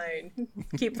fine.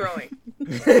 Keep throwing.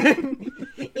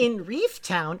 In Reef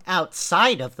Town,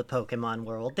 outside of the Pokemon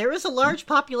world, there is a large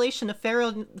population of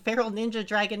feral ninja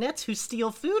dragonettes who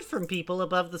steal food from people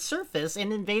above the surface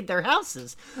and invade their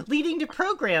houses, leading to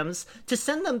programs to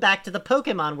send them back to the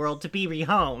Pokemon world to be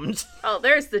rehomed. Oh,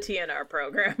 there's the TNR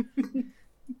program.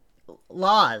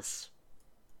 Laws.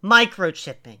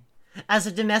 Microchipping. As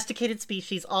a domesticated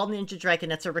species, all ninja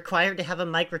dragonettes are required to have a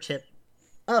microchip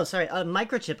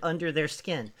under their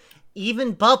skin.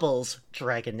 Even Bubbles,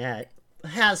 Dragonette,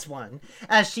 has one,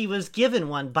 as she was given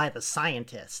one by the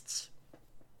scientists.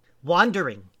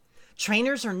 Wandering.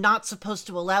 Trainers are not supposed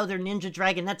to allow their ninja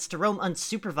dragonettes to roam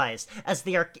unsupervised, as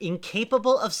they are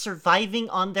incapable of surviving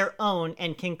on their own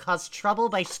and can cause trouble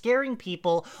by scaring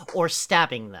people or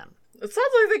stabbing them. It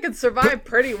sounds like they could survive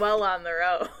pretty well on their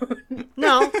own.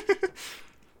 No.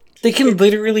 They can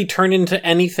literally turn into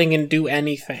anything and do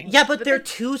anything. Yeah, but they're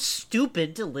too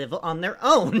stupid to live on their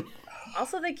own.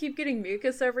 Also, they keep getting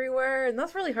mucus everywhere, and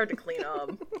that's really hard to clean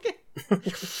up.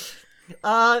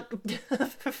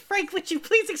 Frank, would you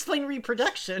please explain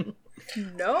reproduction?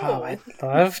 No. Oh, I'd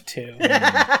love to.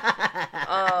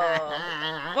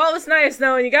 Well, it was nice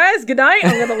knowing you guys. Good night.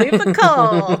 I'm gonna leave the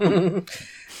call.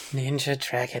 Ninja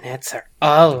dragonettes are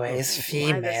always Why this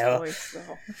female. voice,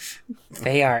 though?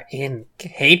 They are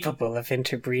incapable of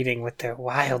interbreeding with their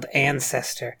wild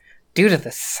ancestor due to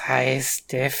the size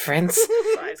difference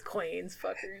Size queens,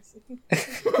 fuckers.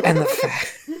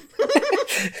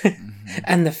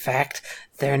 and the fact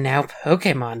they're now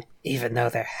Pokemon, even though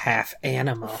they're half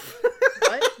animal.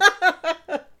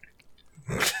 What?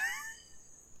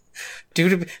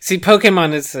 See,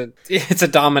 Pokemon is a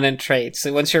dominant trait.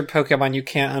 So once you're a Pokemon, you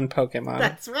can't un-Pokemon.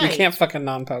 That's right. You can't fucking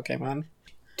non-Pokemon.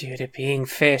 Due to being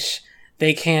fish,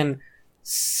 they can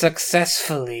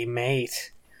successfully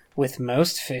mate with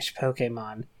most fish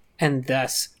Pokemon, and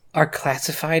thus are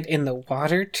classified in the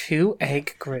water 2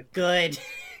 egg group. Good.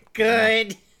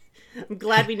 Good. I'm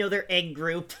glad we know their egg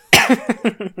group.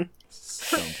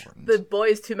 So important. The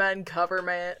Boys to Men cover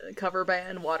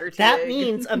band, Water to That Egg.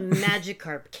 means a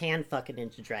Magikarp can fuck a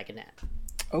Ninja Dragonette.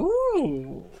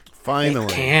 Ooh.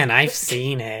 Finally. I've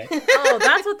seen it. Oh,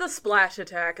 that's what the splash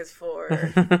attack is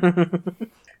for.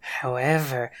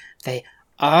 However, they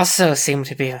also seem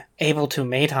to be able to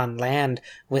mate on land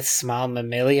with small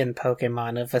mammalian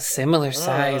Pokemon of a similar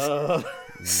size,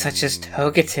 such as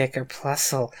Togetic or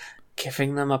Plusle,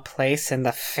 giving them a place in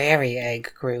the fairy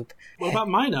egg group. What about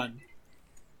Minun?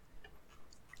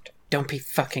 Don't be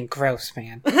fucking gross,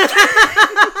 man.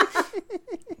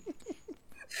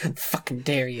 Fucking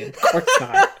dare you. Of course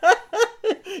not.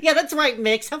 Yeah, that's right,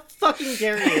 Mix. How fucking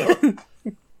dare you?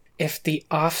 If the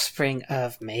offspring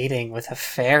of mating with a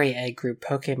fairy egg group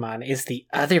Pokemon is the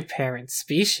other parent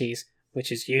species,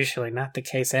 which is usually not the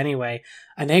case anyway,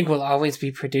 an egg will always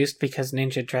be produced because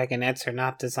Ninja Dragonettes are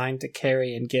not designed to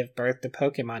carry and give birth to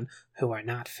Pokemon who are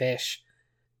not fish.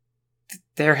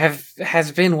 There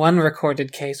has been one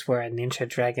recorded case where a Ninja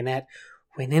Dragonette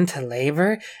went into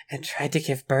labor and tried to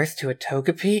give birth to a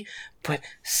Togepi, but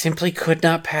simply could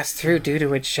not pass through due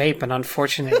to its shape and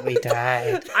unfortunately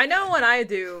died. I know when I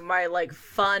do my,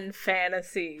 fun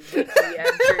fantasy wiki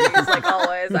entries, like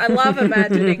always, I love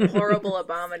imagining horrible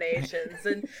abominations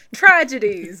and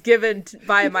tragedies given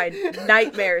by my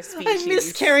nightmare species. I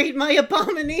miscarried my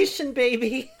abomination,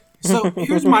 baby. So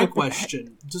here's my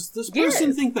question: does this person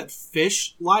Yes. think that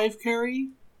fish live carry?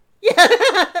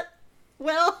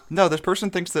 Well, No, this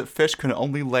person thinks that fish can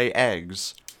only lay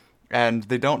eggs, and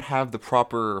they don't have the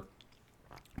proper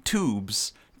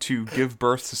tubes to give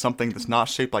birth to something that's not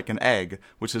shaped like an egg,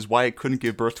 which is why it couldn't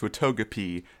give birth to a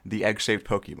Togepi, the egg-shaped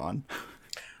Pokemon.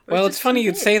 Well, it's funny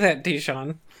you'd say that,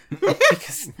 Dijon.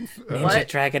 Because Ninja What?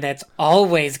 Dragonettes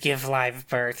always give live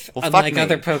birth, Well, fuck unlike me.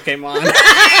 other Pokemon.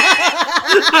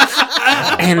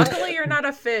 And Luckily, you're not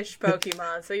a fish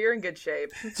Pokemon, so you're in good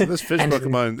shape. So this fish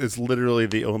Pokemon is literally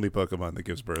the only Pokemon that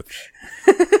gives birth.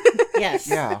 yes.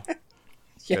 Yeah.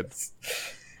 yes,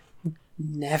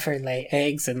 never lay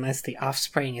eggs unless the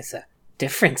offspring is a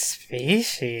different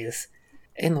species.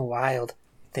 In the wild,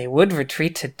 they would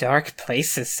retreat to dark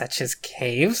places such as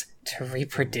caves to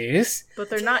reproduce. But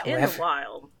they're not in the However-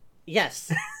 wild.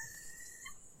 Yes.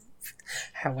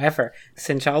 However,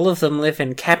 since all of them live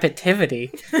in captivity,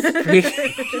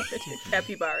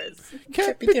 Capybaras.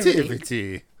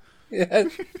 Captivity.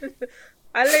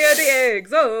 I lay the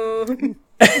eggs, oh!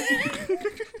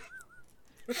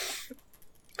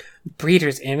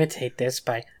 breeders imitate this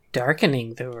by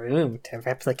darkening the room to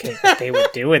replicate what they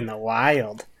would do in the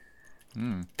wild.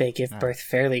 They give birth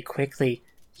fairly quickly,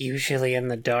 usually in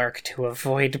the dark, to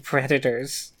avoid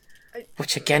predators.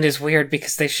 Which again is weird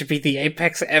because they should be the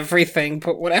apex everything,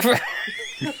 but whatever.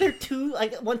 They're too,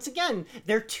 once again,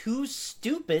 they're too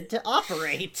stupid to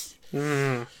operate.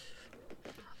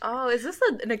 Oh, is this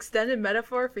an extended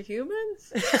metaphor for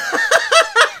humans?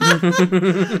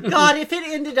 God, if it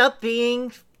ended up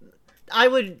being, I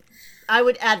would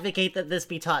advocate that this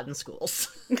be taught in schools.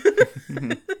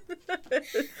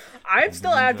 I'm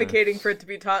still advocating for it to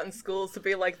be taught in schools to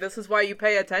be like, this is why you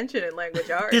pay attention in language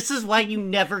arts. This is why you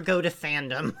never go to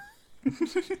fandom.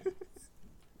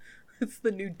 It's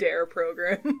the new DARE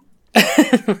program.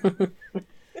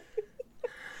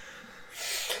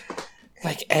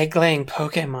 Like egg-laying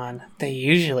Pokemon, they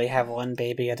usually have one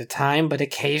baby at a time, but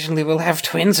occasionally will have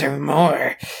twins or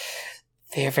more.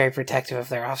 They are very protective of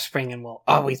their offspring and will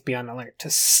always be on alert to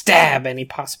stab any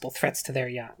possible threats to their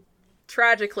young.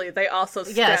 Tragically, they also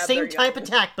stab Yeah, their same type young.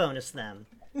 attack bonus then.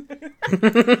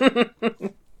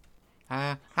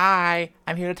 Hi,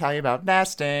 I'm here to tell you about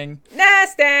nesting.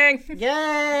 Nesting!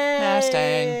 Yay!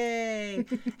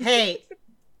 Nesting. Hey,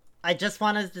 I just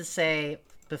wanted to say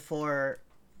before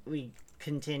we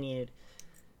continued,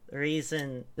 the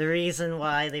reason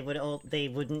why they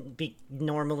wouldn't be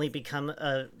normally become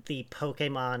the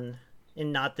Pokemon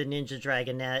and not the Ninja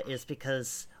Dragonette is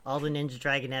because all the Ninja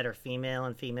Dragonette are female,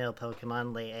 and female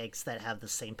Pokemon lay eggs that have the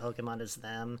same Pokemon as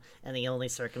them, and the only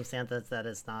circumstance that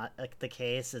is not the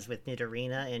case is with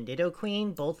Nidorina and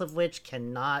Nidoqueen, both of which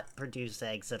cannot produce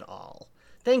eggs at all.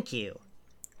 Thank you.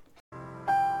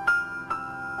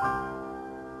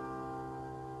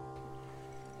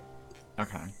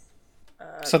 Okay.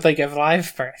 So they give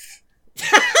live birth.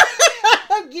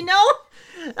 You know,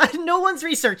 no one's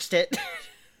researched it.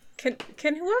 Can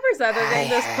whoever's editing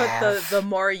this put the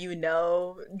more you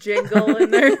know jingle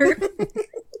in there?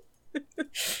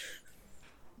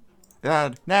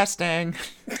 Nesting.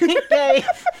 Yay.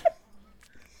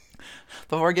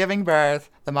 Before giving birth,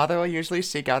 the mother will usually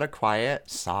seek out a quiet,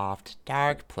 soft,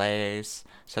 dark place,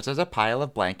 such as a pile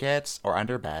of blankets or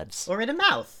under beds. Or in a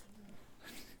mouth.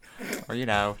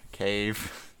 Or,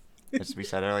 cave, as we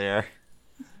said earlier.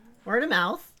 Or in a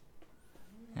mouth.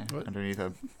 Yeah, underneath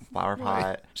a flower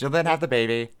pot. She'll then have the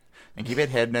baby and keep it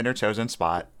hidden in her chosen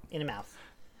spot, In a mouth.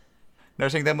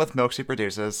 nursing them with milk she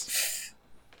produces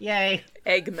Yay.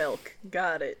 Egg milk.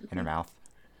 Got it. in her mouth.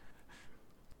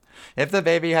 If the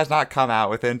baby has not come out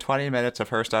within 20 minutes of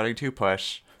her starting to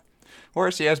push,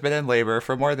 or she has been in labor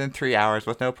for more than 3 hours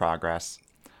with no progress,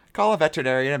 call a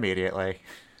veterinarian immediately.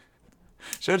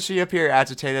 Should she appear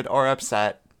agitated or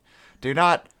upset, do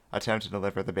not attempt to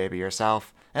deliver the baby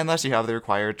yourself unless you have the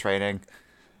required training.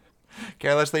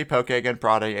 Carelessly poking and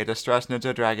prodding a distressed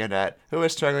Ninja Dragonette who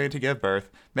is struggling to give birth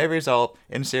may result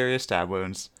in serious stab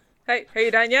wounds. Hey, are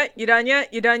you done yet? You done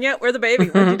yet? You done yet? Where's the baby?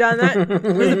 Where'd you done that?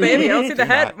 Where's the baby? I don't see the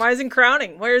head. not. Why isn't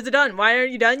crowning? Where is it done? Why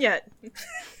aren't you done yet?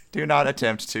 Do not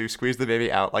attempt to squeeze the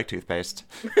baby out like toothpaste.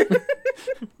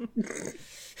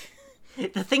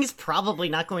 The thing's probably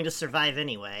not going to survive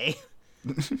anyway.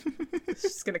 It's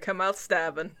just gonna come out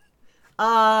stabbing.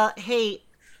 Hey,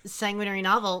 Sanguinary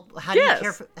Novel, how do Yes. you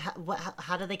care for,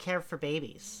 how do they care for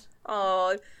babies?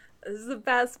 Oh, this is the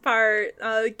best part.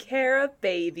 Care of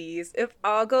babies. If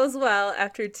all goes well,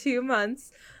 after 2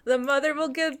 months, the mother will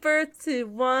give birth to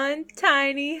one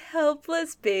tiny,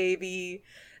 helpless baby.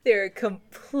 They're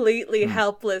completely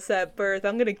helpless at birth.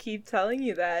 I'm going to keep telling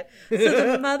you that.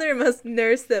 So the mother must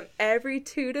nurse them every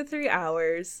 2 to 3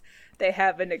 hours. They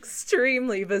have an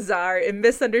extremely bizarre and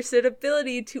misunderstood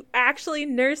ability to actually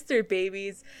nurse their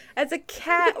babies as a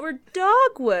cat or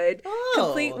dog would,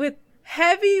 complete with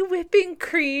heavy whipping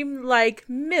cream like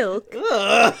milk,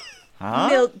 Huh?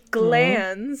 milk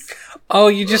glands, Oh,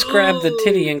 you just grab the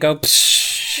titty and go,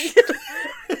 psh.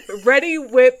 ready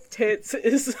whip tits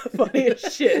is funny as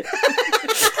shit.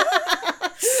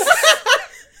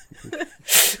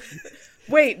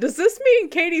 Wait, does this mean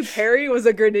Katy Perry was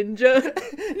a Greninja?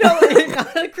 No,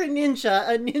 not a Greninja,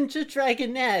 a Ninja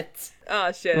Dragonette.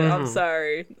 Oh shit, I'm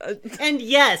sorry. And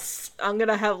yes, I'm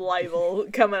gonna have libel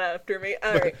coming after me.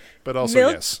 Alright. But also,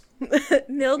 Milk- yes.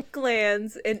 Milk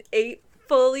glands and 8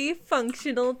 fully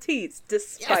functional teats,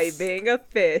 despite Yes. being a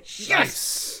fish.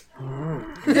 yes.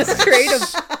 This trait of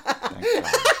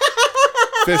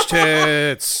Fish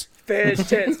tits. fish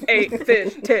tits, 8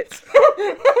 fish tits.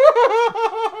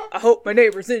 I hope my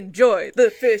neighbors enjoy the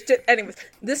fish tits. Anyways,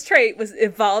 this trait was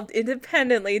evolved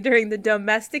independently during the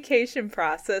domestication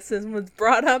process and was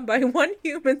brought on by one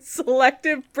human's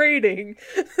selective breeding.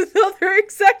 Though their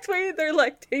exact way their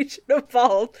lactation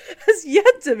evolved has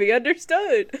yet to be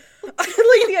understood.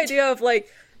 I like the idea of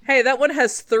hey, that one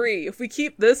has 3. If we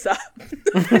keep this up,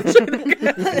 eventually they're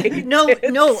gonna have 8 No,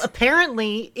 tits. no,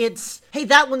 apparently it's, hey,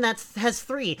 that one has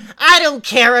 3. I don't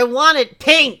care, I want it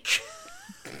pink.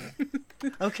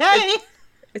 Okay.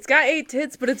 It's got 8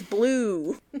 tits, but it's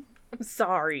blue. I'm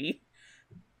sorry.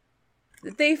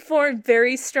 They form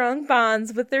very strong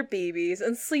bonds with their babies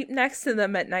and sleep next to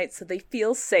them at night so they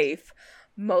feel safe.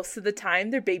 Most of the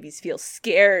time, their babies feel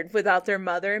scared without their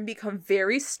mother and become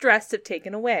very stressed if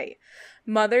taken away.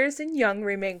 Mothers and young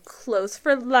remain close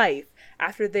for life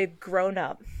after they've grown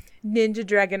up. Ninja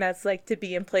Dragonettes like to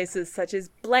be in places such as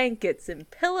blankets and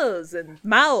pillows and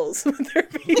mouths with their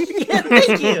babies. Yeah,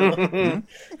 thank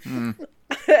you.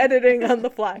 Editing on the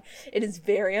fly. It is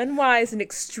very unwise and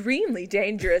extremely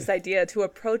dangerous idea to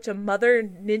approach a mother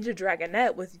Ninja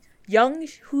Dragonette with young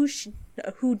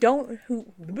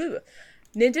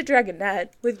Ninja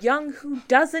Dragonette with Young who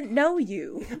doesn't know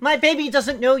you. My baby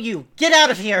doesn't know you. Get out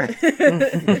of here.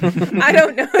 I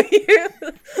don't know you.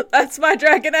 That's my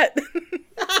Dragonette.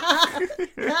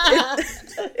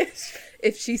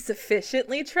 If she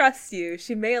sufficiently trusts you,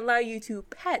 she may allow you to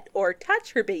pet or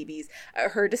touch her babies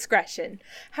at her discretion.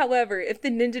 However, if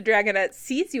the Ninja Dragonette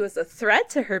sees you as a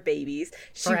threat to her babies,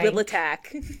 she will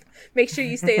attack. Make sure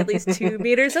you stay at least 2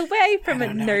 meters away from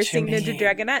a nursing Ninja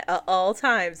Dragonette at all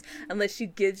times, unless she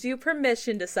gives you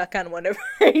permission to suck on one of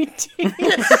her 18.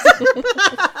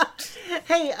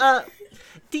 Hey,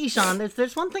 Dijon,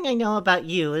 there's one thing I know about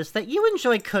you, is that you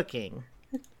enjoy cooking.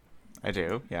 I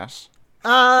do, yes.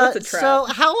 That's a trap. So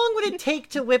how long would it take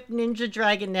to whip Ninja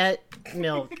Dragonette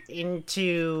milk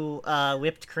into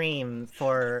whipped cream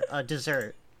for a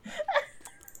dessert?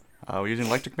 Oh, using an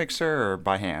electric mixer or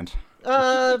by hand?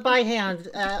 By hand.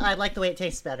 I like the way it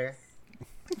tastes better.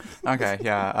 Okay,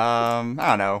 yeah. I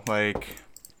don't know, like,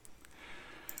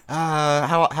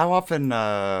 how often?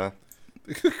 Good.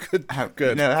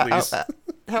 No, Please,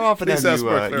 how often please have ask you?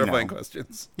 more clarifying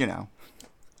questions. You know.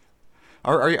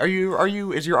 Are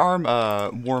you? Is your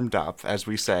arm warmed up, as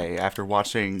we say, after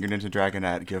watching your Ninja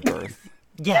Dragonette give birth?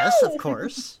 Yes, of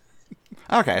course.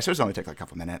 Okay, so it's only take like a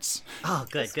couple minutes. Oh,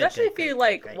 good, Especially good, if you,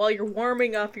 like, while you're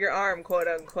warming up your arm, quote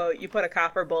unquote, you put a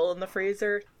copper bowl in the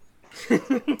freezer. Hey,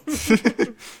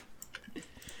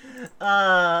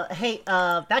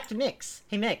 back to Mix.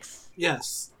 Hey, Mix.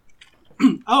 Yes.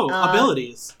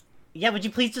 Abilities. Yeah, would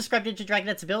you please describe Ninja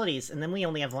Dragonette's abilities? And then we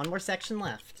only have one more section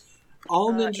left.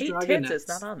 All Ninja 8 Dragonettes. tits is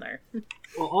not on there.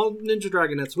 Well, all Ninja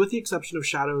Dragonettes, with the exception of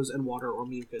Shadows and Water or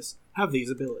Mucus, have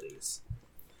these abilities.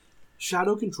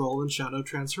 Shadow Control and Shadow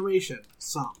Transformation.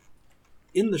 Some.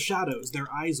 In the shadows, their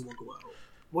eyes will glow.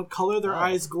 What color their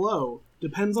eyes glow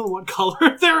depends on what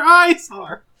color their eyes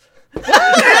are.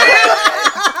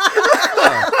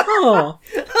 Oh.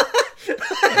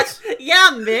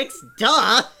 Yeah, Mix.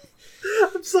 Duh.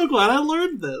 I'm so glad I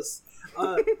learned this.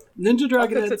 Ninja Welcome to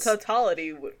Dragonettes,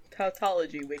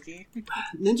 Tautology Wiki.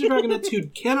 Ninja Dragonettes who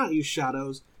cannot use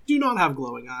shadows do not have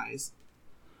glowing eyes.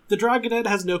 The Dragonette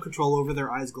has no control over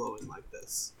their eyes glowing like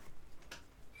this.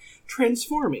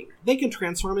 Transforming. They can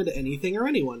transform into anything or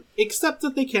anyone, except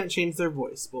that they can't change their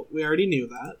voice, but we already knew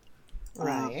that.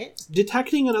 Right.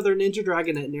 Detecting another Ninja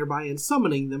Dragonette nearby and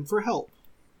summoning them for help.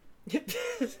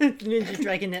 Ninja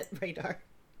Dragonette radar.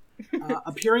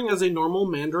 Appearing as a normal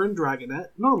Mandarin Dragonette,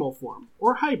 normal form,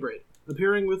 or hybrid,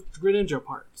 appearing with Greninja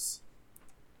parts.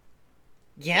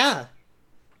 Yeah.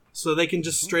 So they can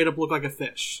just straight up look like a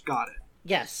fish. Got it.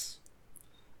 Yes.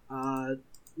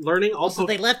 Learning all Also,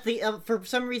 they left the... for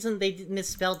some reason, they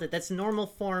misspelled it. That's normal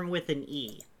form with an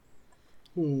E.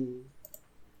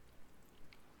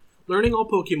 Learning all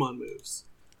Pokemon moves.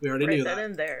 We already knew Write that that.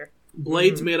 in there.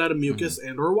 Blades made out of mucus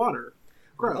and or water.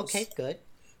 Gross. Okay, good.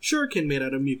 Shuriken made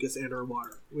out of mucus and or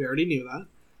water. We already knew that.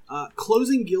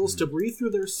 Closing gills to breathe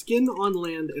through their skin on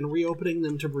land and reopening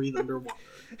them to breathe underwater.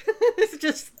 It's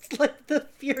just like the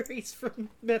Furies from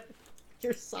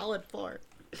your Solid 4.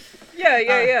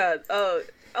 Yeah. Oh,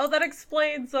 that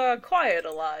explains Quiet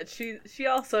a lot. She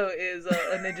also is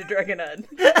a Ninja Dragonette.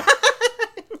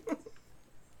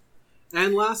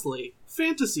 And lastly,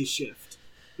 Fantasy Shift,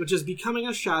 which is becoming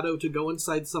a shadow to go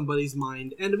inside somebody's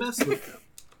mind and mess with them.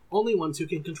 Only ones who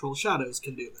can control shadows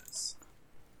can do this.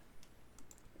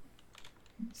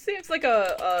 Seems like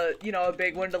a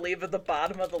big one to leave at the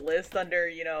bottom of the list under,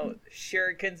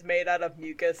 shurikens made out of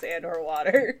mucus and or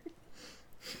water.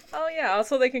 Oh yeah,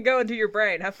 also they can go into your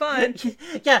brain. Have fun.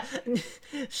 Yeah,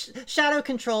 shadow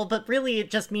control, but really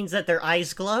it just means that their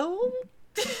eyes glow.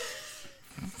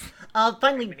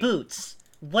 Finally, Boots.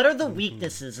 What are the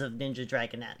weaknesses of Ninja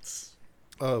Dragonettes?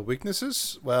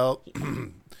 Weaknesses? Well,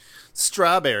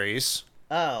 strawberries.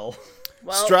 Oh.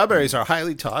 Well, Strawberries are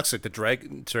highly toxic to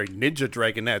Ninja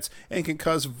Dragonettes and can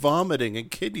cause vomiting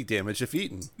and kidney damage if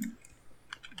eaten.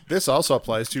 This also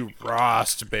applies to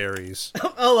raspberries.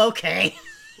 Oh, okay.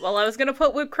 well, I was gonna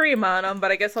put whipped cream on them,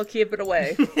 but I guess I'll keep it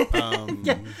away.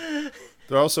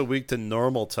 They're also weak to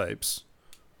normal types.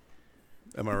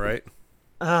 Am I right?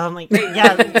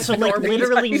 Yeah, so like Normie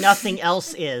literally types. nothing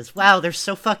else is. Wow, they're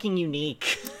so fucking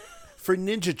unique. For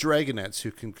Ninja Dragonettes who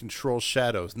can control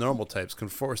shadows, normal types can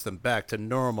force them back to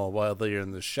normal while they are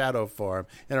in the shadow form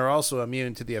and are also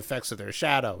immune to the effects of their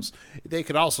shadows. They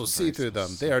can also see through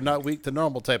them. They are not weak to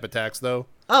normal type attacks, though.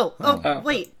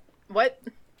 Wait. What?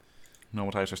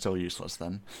 Normal types are still useless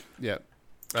then. Yeah.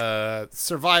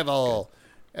 Survival.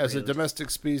 As a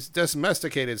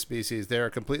domesticated species, they are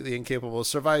completely incapable of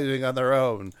surviving on their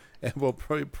own and will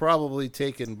probably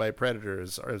taken by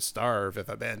predators or starve if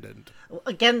abandoned.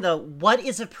 Again, though, what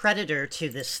is a predator to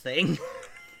this thing?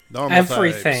 Normal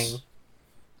Everything. types.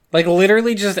 Like,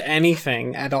 literally just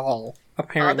anything at all,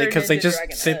 apparently, Other because they Ninja just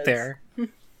Dragon sit heads. there.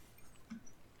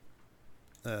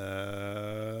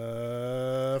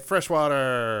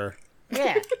 Freshwater.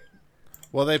 Yeah.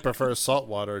 While they prefer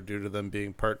saltwater due to them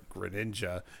being part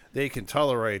Greninja, they can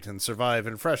tolerate and survive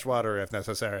in freshwater if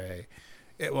necessary.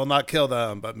 It will not kill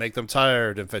them, but make them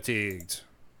tired and fatigued.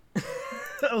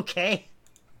 Okay.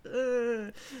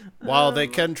 While they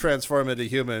can transform into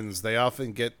humans, they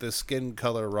often get the skin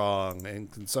color wrong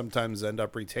and can sometimes end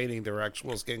up retaining their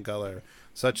actual skin color,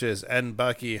 such as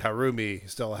Enbaki Harumi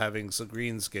still having some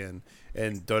green skin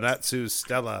and Donatsu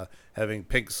Stella having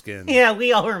pink skin. Yeah,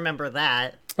 we all remember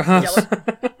that.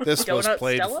 This was Donut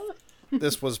played. Stella?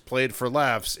 This was played for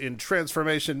laughs in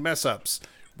Transformation Mess-Ups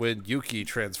when Yuki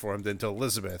transformed into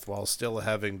Elizabeth while still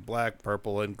having black,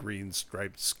 purple, and green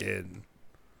striped skin.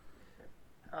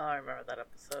 Oh, I remember that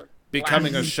episode.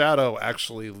 Becoming a shadow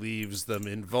actually leaves them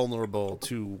invulnerable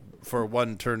for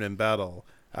one turn in battle,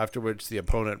 after which the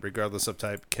opponent, regardless of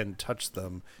type, can touch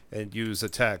them and use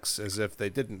attacks as if they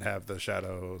didn't have the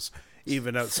shadows.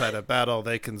 Even outside of battle,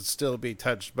 they can still be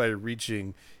touched by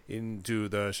reaching into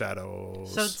the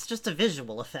shadows. So it's just a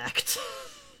visual effect.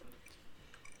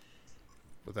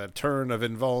 With a turn of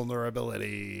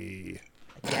invulnerability.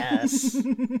 Yes.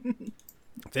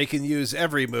 They can use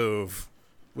every move,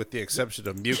 with the exception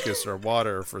of mucus or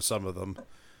water for some of them,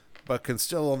 but can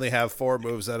still only have 4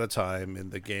 moves at a time in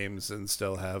the games and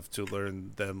still have to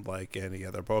learn them like any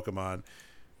other Pokemon.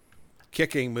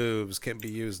 Kicking moves can be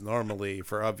used normally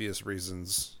for obvious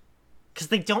reasons. Because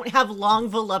they don't have long,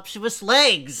 voluptuous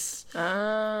legs.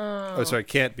 Oh, sorry,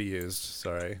 can't be used,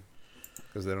 sorry.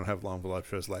 Because they don't have long,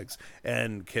 voluptuous legs.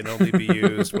 And can only be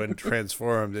used when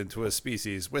transformed into a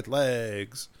species with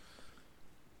legs.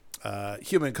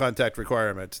 Human contact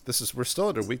requirement. We're still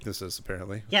under weaknesses,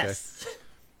 apparently. Yes.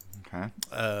 Okay.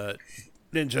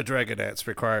 Ninja Dragonets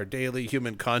require daily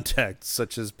human contact,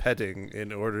 such as petting,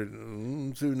 in order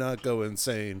to not go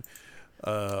insane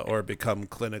or become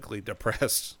clinically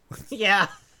depressed. Yeah.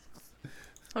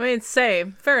 I mean,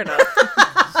 same. Fair enough.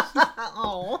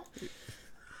 Oh.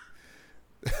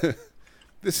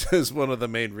 This is one of the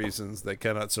main reasons they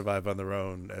cannot survive on their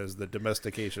own, as the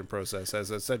domestication process has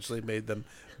essentially made them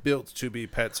built to be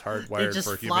pets hardwired They just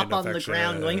for human flop on affection. the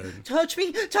ground going, touch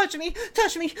me, touch me,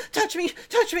 touch me, touch me,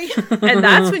 touch me. And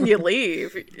that's when you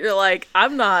leave. You're like,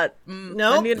 I'm not. I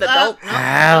Nope. need an adult.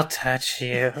 I'll touch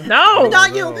you. No!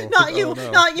 Not you, no. not you, Oh,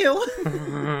 no. not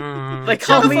you. They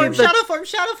call me the Shadow form,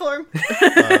 shadow form.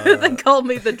 they call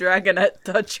me the Dragonette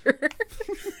Toucher.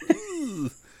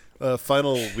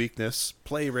 Final weakness,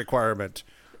 play requirement.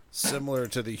 Similar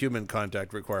to the human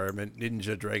contact requirement,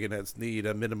 Ninja Dragonets need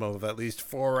a minimum of at least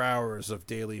 4 hours of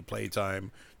daily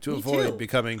playtime to Me avoid too.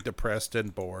 becoming depressed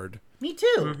and bored. Me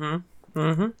too.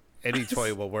 Any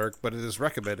toy will work, but it is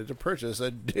recommended to purchase a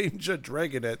Ninja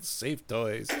Dragonet safe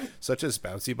toys, such as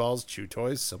bouncy balls, chew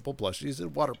toys, simple plushies,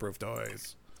 and waterproof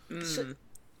toys.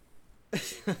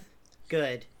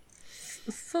 Good.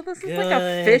 So this is like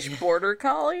a fish border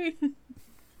collie?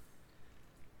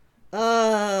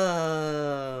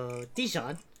 Oh,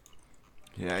 Dijon.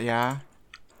 Yeah.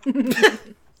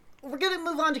 We're gonna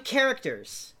move on to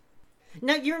characters.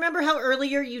 Now, you remember how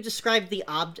earlier you described the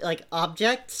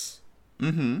objects?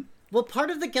 Mm-hmm. Well, part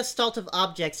of the gestalt of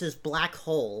objects is black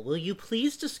hole. Will you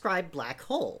please describe black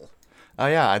hole? Oh,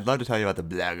 yeah, I'd love to tell you about the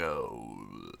black hole.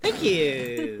 Thank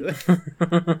you.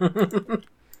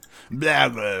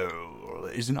 Black hole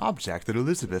is an object that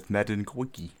Elizabeth met in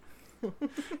Goiki.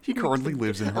 He currently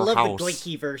lives in I her love house. the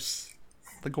Goikiverse.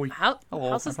 The Goiki. How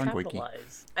Hello, how's this I'm from Goiki.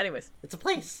 capitalized? Anyways. It's a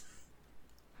place.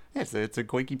 Yes, it's a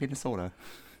Goiki, Minnesota.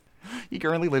 He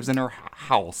currently lives in her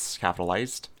house,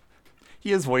 capitalized.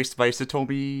 He is voiced by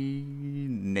Satomi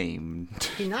named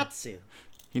Hinatsu.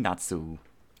 Hinatsu.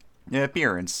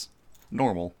 Appearance,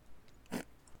 normal.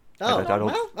 Oh, I don't-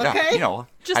 well, yeah, okay. you know,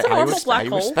 Just a normal black I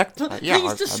hole. respect. Please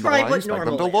I describe what respect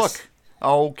normal them to is. look.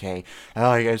 Okay,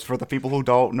 guys, for the people who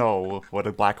don't know what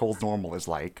a black hole's normal is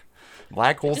like,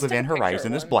 black hole's Just take event a picture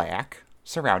horizon of is one. black,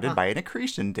 surrounded by an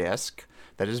accretion disk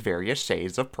that is various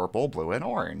shades of purple, blue, and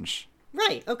orange.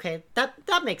 Right, okay. That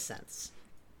makes sense.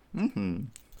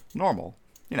 Normal.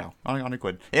 You know, on a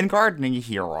good. In Gardening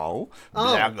Hero,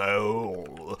 black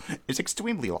hole is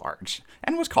extremely large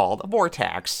and was called a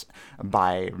vortex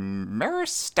by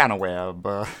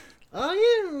Maristanaweb. Oh,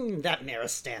 yeah, that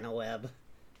Maristana web.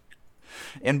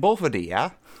 In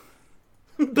Bophidia,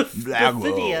 black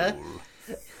Bophidia. hole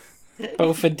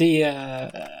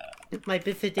Bofidea. My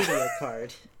Bifididio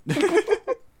card.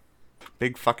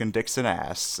 Big fucking Dixon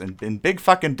ass. And big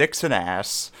fucking Dixon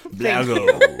ass,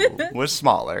 Blago, was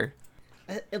smaller.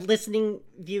 Listening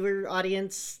viewer,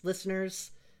 audience,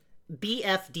 listeners,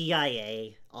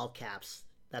 BFDIA, all caps.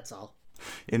 That's all.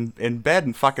 In bed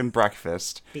and fucking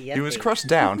breakfast, he was BFD. crushed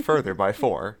down further by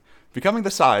 4, becoming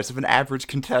the size of an average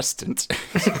contestant.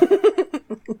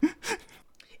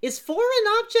 Is 4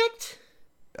 an object?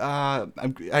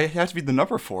 I have to be the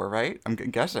number 4, right? I'm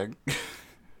guessing.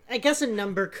 I guess a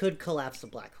number could collapse a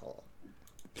black hole.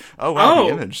 Oh wow, Oh,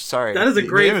 the image. Sorry, that is a the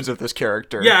great- image of this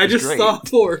character. Yeah, I is just great. saw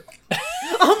 4.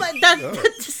 Oh my,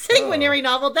 that's a sanguinary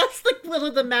novel. That's like one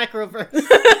of the macroverse.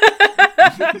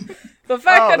 The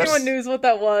fact Oh, that that's- anyone knew what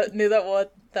that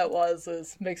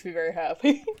was makes me very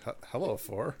happy. Hello,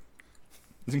 4.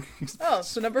 Oh,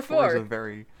 so number 4 is 4.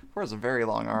 a very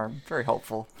long arm. Very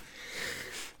helpful.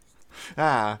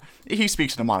 He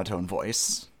speaks in a monotone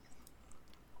voice.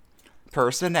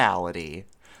 Personality.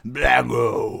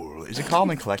 Blago is a calm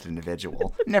and collected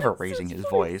individual, never raising his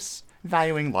voice,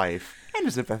 valuing life, and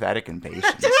is empathetic and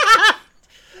patient.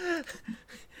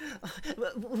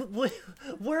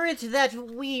 Were it that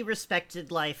we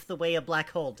respected life the way a black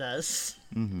hole does.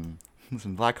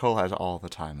 Listen, Black Hole has all the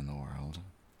time in the world.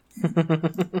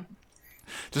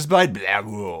 Despite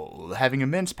Blago having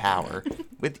immense power,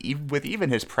 with even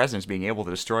his presence being able to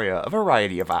destroy a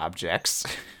variety of objects,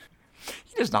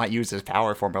 he does not use his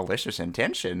power for malicious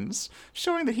intentions,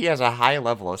 showing that he has a high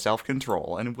level of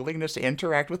self-control and willingness to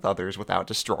interact with others without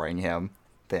destroying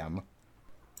them.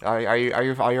 Are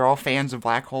you all fans of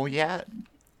Black Hole yet?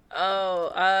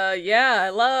 Oh, yeah, I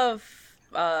love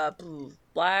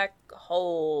Black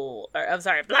Hole. I'm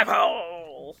sorry, Black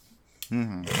Hole.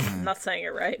 I'm not saying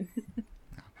it right.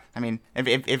 I mean,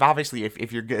 if obviously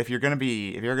if you're gonna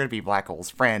be Black Hole's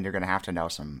friend, you're gonna have to know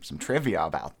some trivia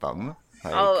about them.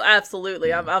 Like, Oh,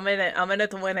 absolutely. I'm in it. I'm in it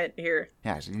to win it here.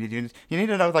 yeah, so you need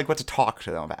to know like what to talk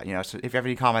to them about. You know, so if you have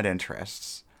any common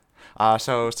interests.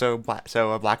 So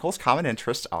Black Hole's common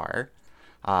interests are.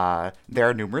 There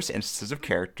are numerous instances of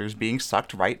characters being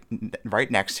sucked right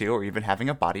next to, or even having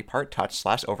a body part touch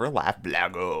 / overlap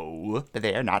Blago, but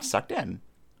they are not sucked in.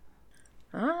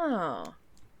 Oh.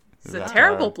 It's a That,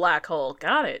 terrible black hole.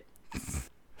 Got it.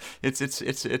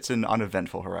 It's an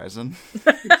uneventful horizon.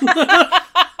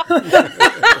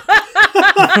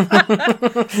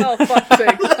 Oh, fuck's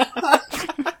sake.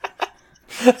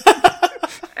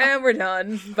 And we're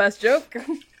done. Best joke.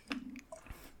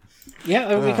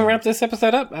 Yeah, we can wrap this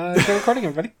episode up. Start recording,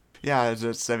 everybody. Yeah,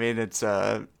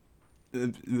 the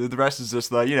rest is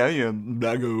just like,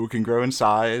 Blago can grow in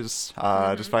size,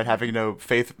 despite having no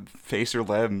face or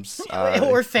limbs. Or He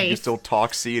can faith. still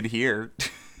talk, see, and hear.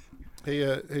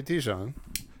 Hey, Dijon,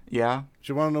 Yeah,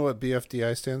 do you want to know what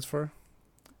BFDI stands for?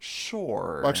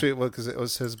 sure. Well, actually, because it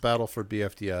was his Battle for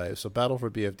BFDI. So Battle for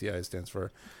BFDI stands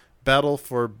for Battle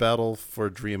for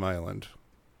Dream Island.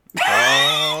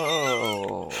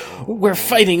 Oh. We're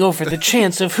fighting over the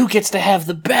chance of who gets to have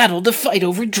the battle to fight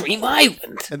over Dream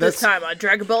Island. And This that's time on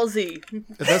Dragon Ball Z.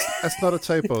 that's not a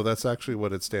typo. That's actually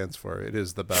what it stands for. It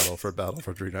is the Battle for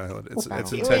Dream Island. It's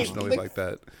Battle. intentionally like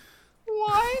that.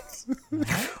 What?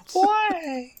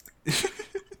 Why?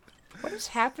 What is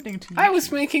happening to you? I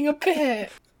was making a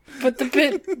bit, but the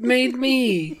bit made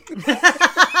me.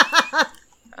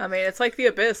 I mean, it's like the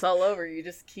abyss all over. You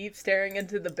just keep staring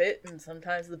into the bit, and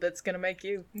sometimes the bit's gonna make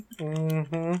you.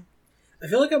 Mm-hmm. I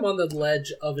feel like I'm on the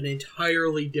ledge of an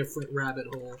entirely different rabbit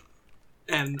hole.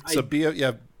 And So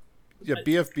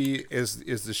BFB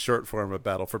is the short form of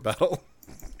Battle for Battle.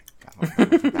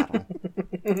 Battle.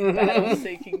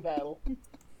 Battle-seeking battle.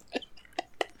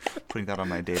 Putting that on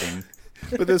my dating.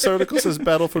 But this article says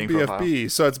Battle for Dating profile. BFB,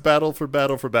 so it's Battle for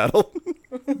Battle for Battle.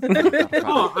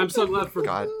 Oh, I'm so glad for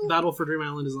God. Battle for Dream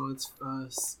Island is on its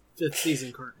 5th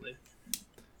season currently.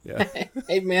 Yeah.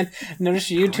 Hey man, notice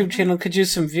your YouTube channel could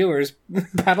use some viewers.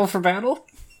 Battle for battle?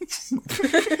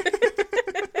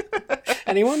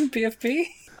 Anyone? BFB?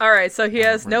 Alright, so he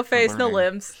has no we're face, no learning.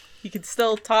 limbs. He can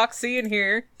still talk, see, and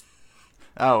hear.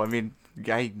 Oh, I mean,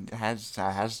 guy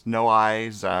has no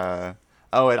eyes. And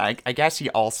I guess he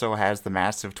also has the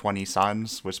massive 20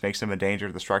 suns, which makes him a danger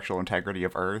to the structural integrity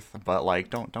of Earth. But like,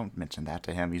 don't mention that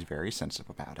to him. He's very sensitive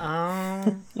about it.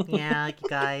 Oh, yeah, you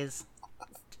guys.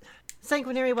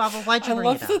 Sanguinary Wobble, why'd you I bring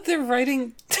love it that up? they're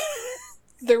writing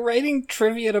they're writing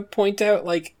trivia to point out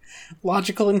like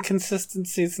logical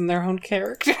inconsistencies in their own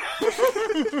character.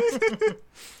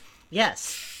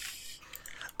 Yes.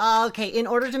 Okay, in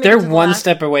order to make They're it to the one last-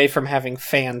 step away from having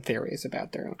fan theories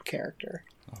about their own character.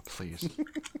 Oh, please.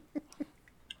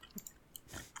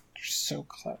 They're so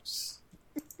close.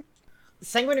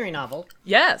 Sanguinary Novel,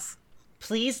 Yes.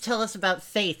 please tell us about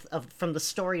Faith from the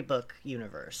storybook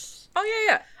universe. Oh,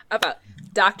 yeah. About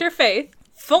Dr. Faith,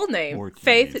 full name, Ortiz.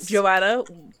 Faith Joanna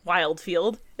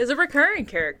Wildfield, is a recurring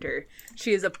character.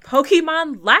 She is a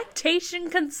Pokemon lactation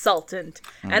consultant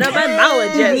and a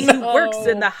biologist who works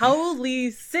in the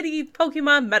Howley City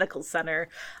Pokemon Medical Center,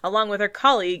 along with her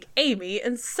colleague, Amy,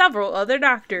 and several other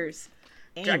doctors.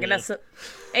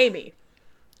 Amy.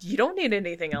 You don't need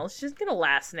anything else. Just get a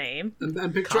last name.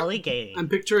 Colleague Amy. I'm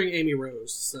picturing Amy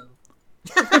Rose, so.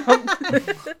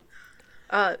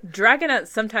 Dragonette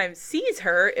sometimes sees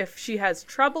her if she has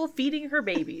trouble feeding her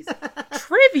babies.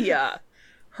 Trivia!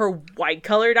 Her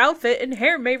white-colored outfit and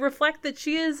hair may reflect that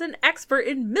she is an expert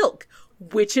in milk,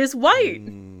 which is white.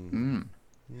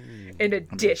 In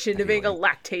addition to being a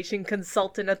lactation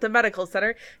consultant at the medical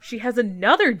center, she has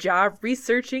another job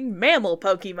researching mammal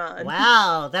Pokemon.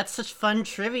 Wow, that's such fun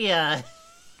trivia.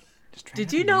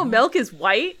 Did you know milk is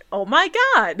white? Oh my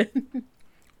god!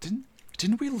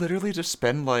 Didn't we literally just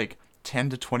spend like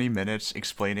 10 to 20 minutes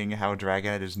explaining how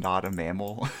Dragonite is not a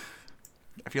mammal?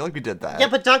 I feel like we did that. Yeah,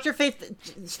 but Dr. Faith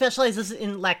specializes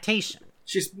in lactation.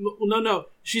 No.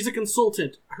 She's a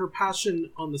consultant. Her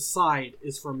passion on the side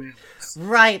is for mammals.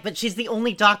 Right, but she's the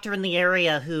only doctor in the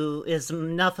area who is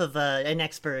enough of an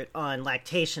expert on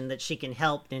lactation that she can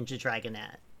help Ninja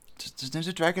Dragonette. Does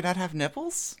Ninja Dragonite have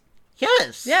nipples?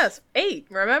 Yes. Yes, 8.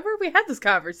 Remember? We had this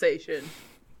conversation.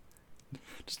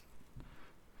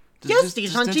 Yes,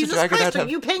 Dijon, Jesus Christ, are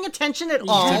you paying attention at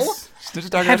all? Does Ninja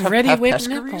Dragonite Had have ready-whipped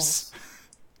peskaries? nipples.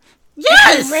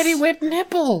 Yes! Ready-whipped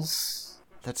nipples.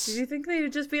 That's Did you think they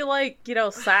would just be like,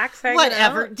 sacks hanging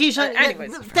Whatever. out? Dijon,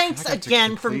 Anyways. thanks I got to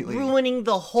again for completely- ruining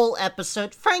the whole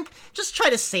episode. Frank, just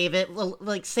try to save it.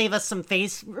 Like, save us some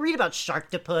face. Read about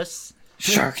Sharktopus.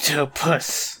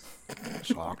 Sharktopus.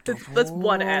 That's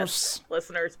one S,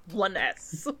 listeners. One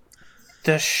S.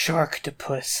 The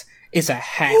Sharktopus is a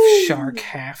half shark,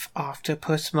 half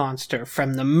octopus monster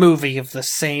from the movie of the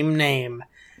same name.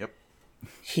 Yep.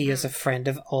 He is a friend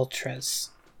of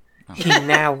Ultra's. He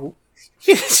now...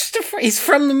 He's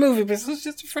from the movie, but he's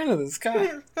just a friend of this guy.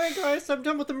 Hey guys, I'm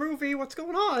done with the movie. What's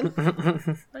going on?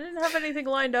 I didn't have anything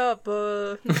lined up.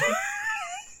 Can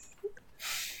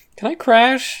I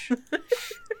crash?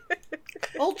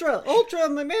 Ultra,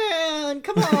 my man,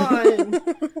 come on.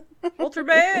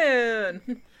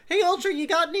 Ultraman! Hey, Ultra, you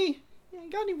got any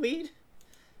weed?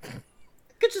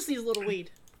 Get just these little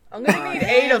weed. I'm gonna need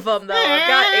 8 of them, though. I've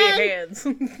got 8 hands.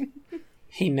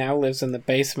 He now lives in the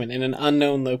basement in an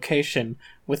unknown location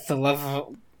with the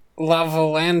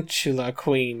Lavalantula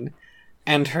Queen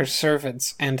and her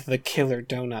servants and the Killer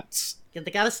Donuts. Yeah,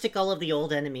 they gotta stick all of the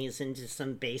old enemies into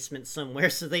some basement somewhere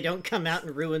so they don't come out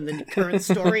and ruin the current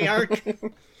story arc.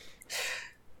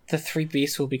 The 3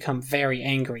 beasts will become very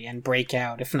angry and break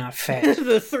out if not fed.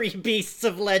 The 3 beasts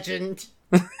of legend.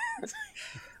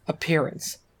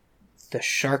 Appearance. The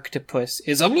Sharktopus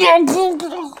is a...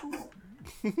 No.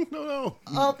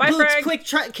 Oh, Bye, Boots, Frank. quick,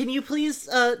 can you please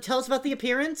tell us about the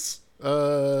appearance?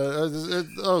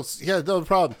 Oh, yeah, no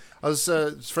problem.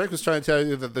 Frank was trying to tell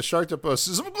you that the Sharktopus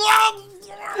is...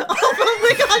 Oh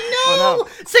my god, no!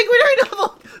 Sanguinary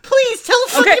Novel! Please, tell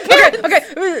us Okay, about the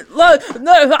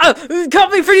appearance!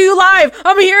 Coming for you live!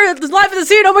 I'm here, live in the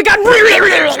scene, oh my god!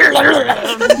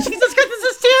 Jesus Christ, this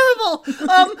is terrible!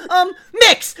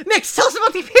 Mix, tell us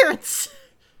about the appearance!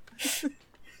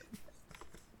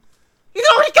 You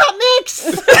already got Mix!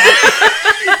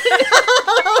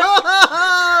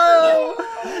 No!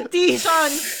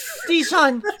 Dijon!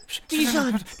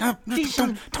 No,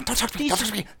 don't talk to me. Don't talk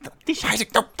to me.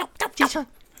 Isaac, don't. Dijon.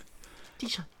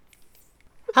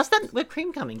 How's that whipped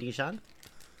cream coming, Dijon?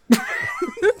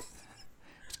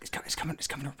 It's coming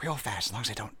real fast. As long as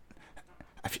I don't.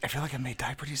 I feel like I may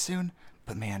die pretty soon.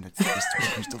 But man, this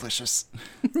is delicious.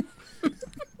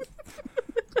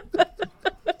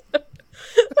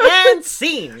 And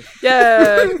scene!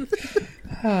 Yeah.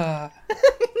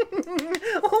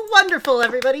 Wonderful,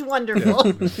 everybody, wonderful.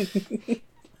 Can't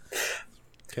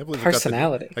believe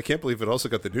Personality. I can't believe it also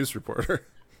got the news reporter.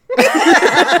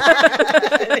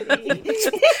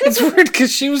 It's weird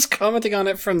because she was commenting on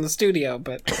it from the studio,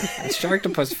 but it's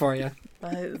Sharktopus for you.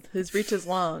 His reach is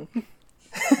long.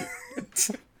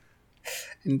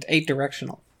 And 8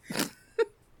 directional.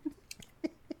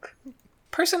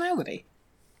 Personality.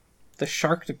 The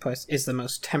Sharktopus is the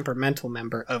most temperamental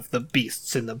member of the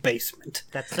beasts in the basement.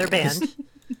 That's their band.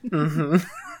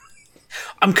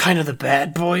 I'm kind of the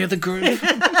bad boy of the group.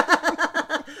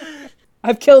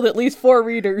 I've killed at least 4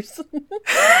 readers.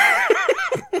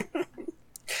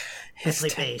 His Play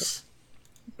bass.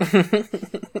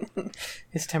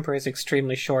 His temper is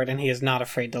extremely short, and he is not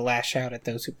afraid to lash out at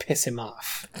those who piss him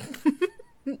off.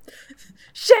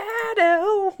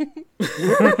 Shadow!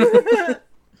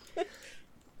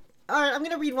 Alright, I'm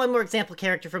going to read one more example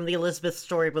character from the Elizabeth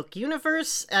Storybook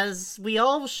universe. As we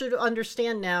all should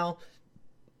understand now,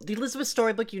 the Elizabeth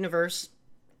Storybook universe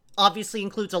obviously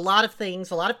includes a lot of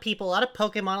things, a lot of people, a lot of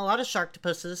Pokemon, a lot of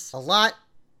Sharktopuses, a lot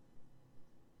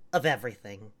of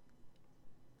everything.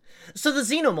 So the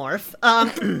Xenomorph,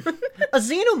 a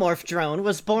Xenomorph drone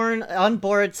was born on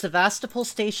board Sevastopol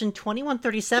Station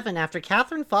 2137 after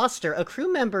Catherine Foster, a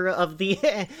crew member of the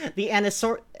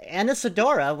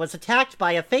Anisadora, was attacked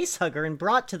by a facehugger and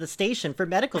brought to the station for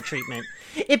medical treatment.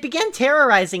 It began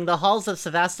terrorizing the halls of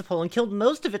Sevastopol and killed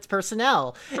most of its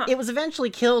personnel. It was eventually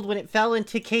killed when it fell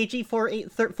into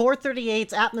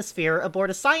KG-438's atmosphere aboard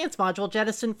a science module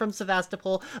jettisoned from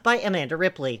Sevastopol by Amanda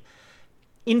Ripley.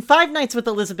 In Five Nights with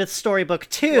Elizabeth Storybook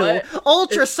 2, What?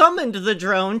 Ultra summoned the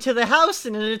drone to the house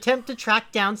in an attempt to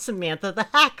track down Samantha the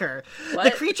hacker. The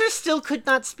What? creature still could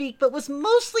not speak, but was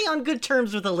mostly on good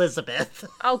terms with Elizabeth.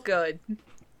 Oh, good.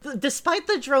 Despite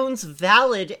the drone's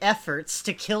valid efforts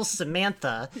to kill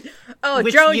Samantha, Oh,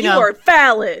 Which, drone, you you know- are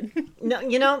valid.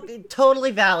 no, totally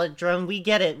valid, drone. We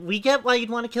get it. We get why you'd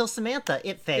want to kill Samantha.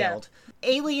 It failed.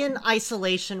 Alien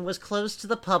Isolation was closed to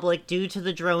the public due to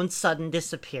the drone's sudden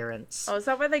disappearance. Oh, is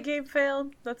that why the game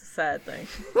failed? That's a sad thing.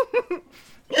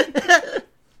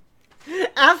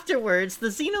 Afterwards, the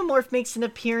Xenomorph makes an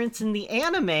appearance in the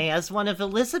anime as one of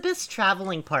Elizabeth's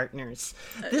traveling partners.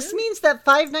 This means that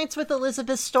Five Nights with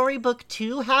Elizabeth Storybook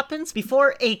 2 happens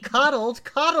before a coddled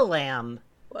Coddleam.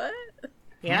 What?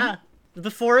 Yeah.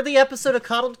 Before the episode of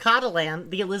Coddled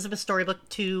Coddleam, the Elizabeth Storybook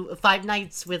 2, Five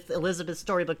Nights with Elizabeth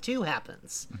Storybook 2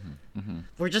 happens.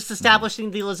 We're just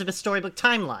establishing the Elizabeth Storybook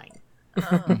timeline.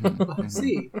 I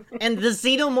see. And the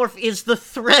Xenomorph is the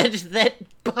thread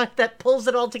that pulls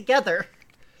it all together.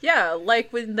 Yeah,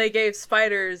 like when they gave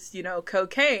spiders,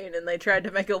 cocaine and they tried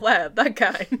to make a web. That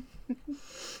kind.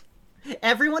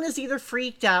 Everyone is either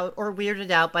freaked out or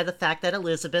weirded out by the fact that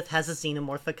Elizabeth has a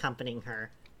Xenomorph accompanying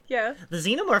her. Yeah. The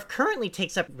Xenomorph currently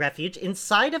takes up refuge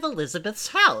inside of Elizabeth's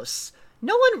house.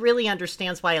 No one really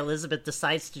understands why Elizabeth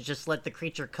decides to just let the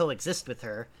creature coexist with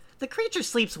her. The creature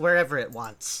sleeps wherever it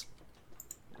wants.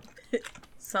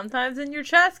 Sometimes in your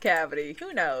chest cavity.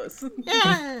 Who knows?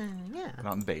 Yeah.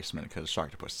 Not in the basement because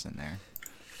Sharktopus is in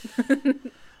there.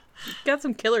 Got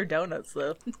some killer donuts,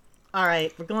 though.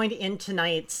 Alright, we're going to end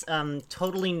tonight's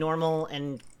totally normal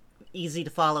and easy to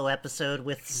follow episode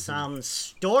with some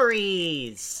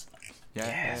stories.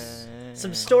 Yes.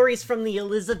 Some stories from the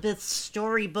Elizabeth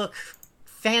Storybook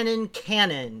fanon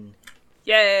canon.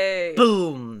 Yay!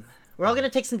 Boom! We're all going to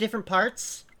take some different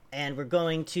parts, and we're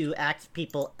going to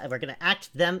we're going to act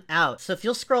them out. So if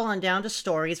you'll scroll on down to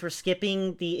stories, we're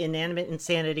skipping the inanimate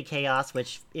insanity chaos,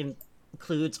 which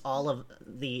includes all of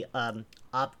the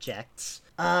objects.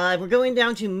 We're going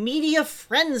down to media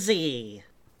frenzy.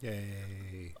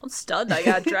 Yay. I'm stunned I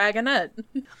got Dragonette.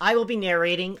 I will be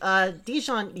narrating.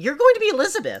 Dijon, you're going to be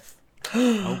Elizabeth.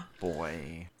 Oh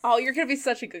boy. Oh, you're gonna be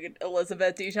such a good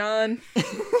Elizabeth, Dijon.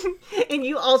 And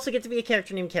you also get to be a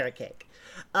character named Carrot Cake.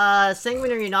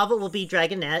 Sanguinary Novel will be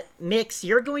Dragonette. Mix,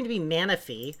 you're going to be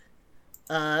Manaphy.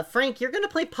 Frank, you're going to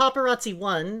play Paparazzi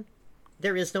 1.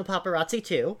 There is no Paparazzi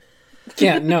 2.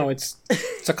 Yeah, no, it's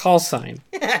a call sign.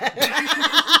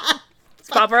 It's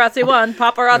Paparazzi 1,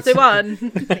 Paparazzi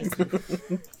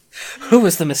 1. Who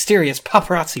is the mysterious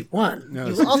Paparazzi 1? No,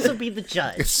 You will also be the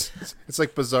judge. it's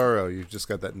like Bizarro. You've just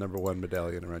got that #1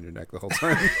 medallion around your neck the whole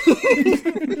time.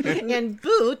 And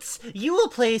Boots, you will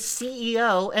play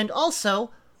CEO and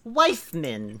also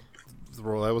Wifeman. The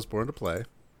role I was born to play.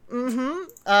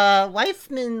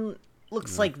 Wifeman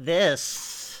looks like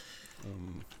this.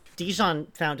 Dijon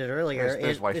found it earlier.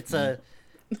 There's Wifeman.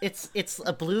 It's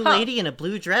a blue lady in a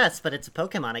blue dress, but it's a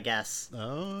Pokemon, I guess.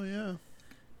 Oh, yeah.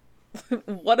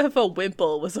 What if a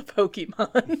Wimple was a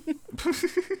Pokemon?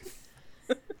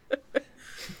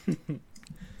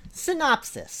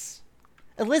 Synopsis.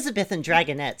 Elizabeth and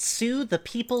Dragonette sue the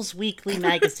People's Weekly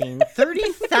magazine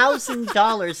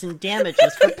 $30,000 in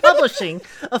damages for publishing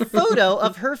a photo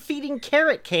of her feeding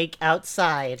Carrot Cake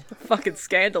outside. Fucking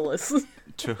scandalous.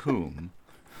 To whom?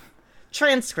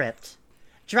 Transcript.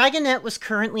 Dragonette was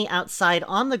currently outside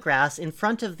on the grass in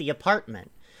front of the apartment.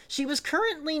 She was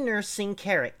currently nursing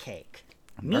Carrot Cake.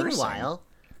 Nursing? Meanwhile...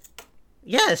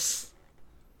 Yes!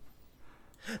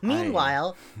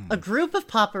 Meanwhile, a group of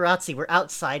paparazzi were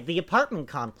outside the apartment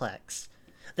complex.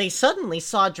 They suddenly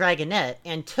saw Dragonette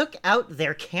and took out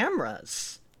their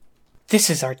cameras. This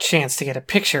is our chance to get a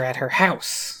picture at her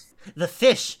house. The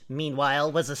fish,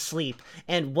 meanwhile, was asleep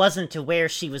and wasn't aware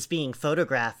she was being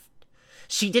photographed.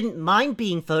 She didn't mind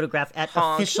being photographed at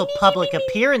official public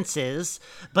appearances,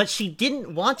 but she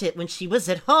didn't want it when she was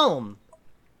at home. ...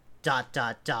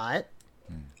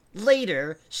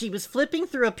 Later, she was flipping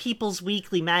through a People's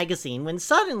Weekly magazine when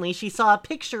suddenly she saw a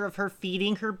picture of her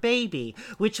feeding her baby,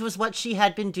 which was what she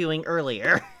had been doing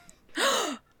earlier.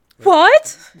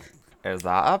 What? Is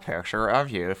that a picture of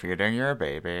you feeding your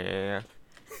baby?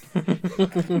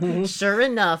 Sure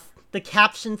enough, the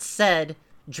caption said,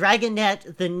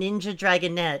 Dragonette, the Ninja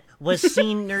Dragonette, was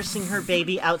seen nursing her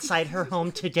baby outside her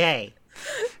home today.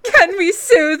 Can we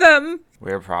sue them?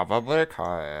 We probably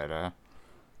could. ...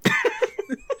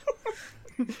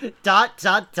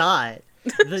 The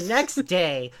next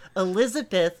day,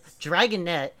 Elizabeth,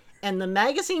 Dragonette, and the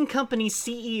magazine company's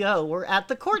CEO were at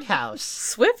the courthouse.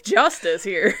 Swift justice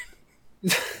here.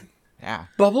 Yeah.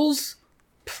 Bubbles,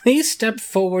 please step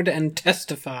forward and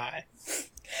testify.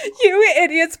 You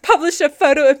idiots published a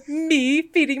photo of me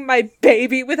feeding my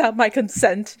baby without my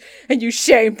consent, and you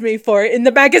shamed me for it in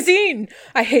the magazine.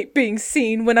 I hate being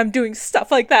seen when I'm doing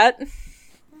stuff like that.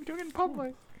 I'm doing it in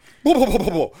public.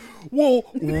 Well,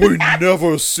 we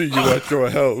never see you at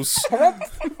your house.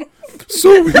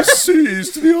 So we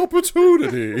seized the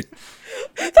opportunity.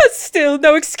 That's still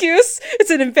no excuse. It's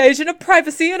an invasion of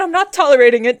privacy, and I'm not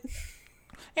tolerating it.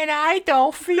 And I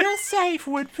don't feel safe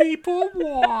when people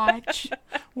watch.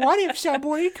 What if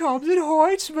somebody comes and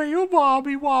hurts me or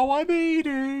mommy while I'm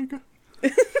eating?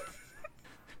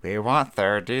 We want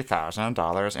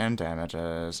 $30,000 in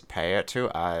damages. Pay it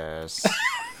to us.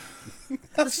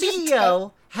 The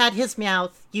CEO had his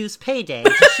mouth use Payday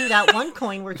to shoot out one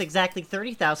coin worth exactly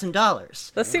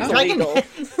 $30,000. That seems illegal.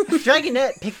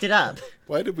 Dragonette picked it up.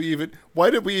 Why did we even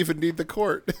need the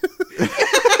court?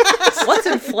 What's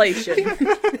inflation?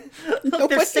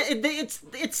 Look,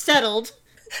 it's settled.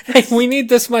 Hey, we need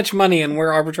this much money and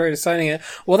we're arbitrarily deciding it.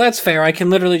 Well, that's fair. I can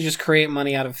literally just create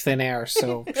money out of thin air,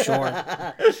 so sure.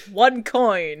 One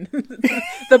coin.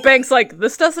 The bank's like,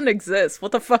 this doesn't exist.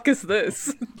 What the fuck is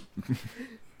this?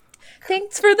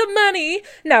 Thanks for the money.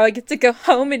 Now I get to go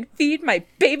home and feed my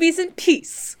babies in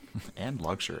peace. And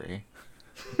luxury.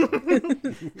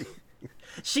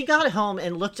 She got home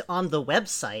and looked on the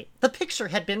website. The picture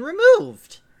had been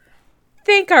removed.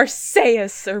 Thank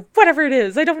Arceus, or whatever it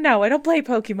is. I don't know. I don't play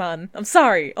Pokemon. I'm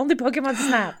sorry. Only Pokemon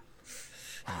Snap.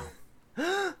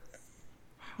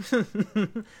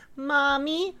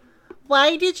 Mommy,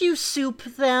 why did you soup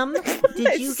them?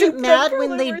 Did you get souped them mad for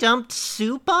when they Lord. dumped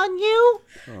soup on you?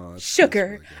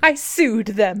 Sugar, I sued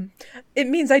them. It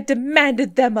means I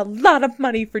demanded them a lot of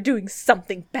money for doing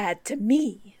something bad to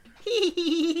me.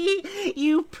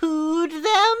 You pooed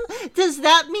them? Does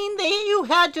that mean that you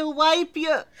had to wipe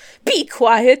your... Be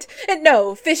quiet. And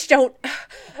no, fish don't...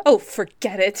 Oh,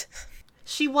 forget it.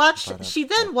 She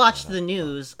then watched the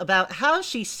news about how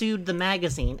she sued the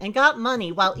magazine and got money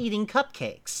while eating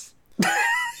cupcakes.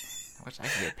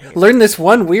 Learn this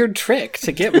one weird trick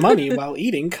to get money while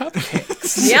eating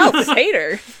cupcakes. Yeah,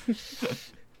 hater.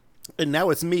 And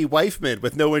now it's me, Wifeman,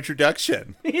 with no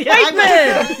introduction.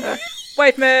 Wifeman!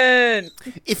 Wifeman!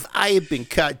 If I had been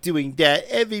caught doing that,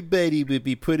 everybody would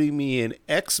be putting me in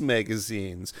X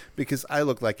magazines because I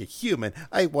look like a human.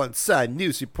 I once saw a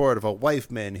news report of a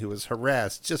wifeman who was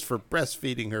harassed just for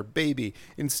breastfeeding her baby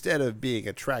instead of being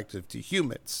attractive to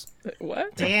humans.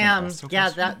 What? Damn.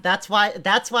 Yeah, that's why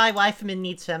Wifeman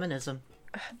needs feminism.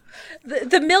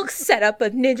 The milk setup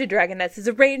of Ninja Dragonets is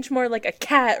arranged more like a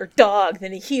cat or dog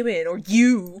than a human or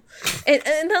you. And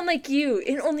unlike you,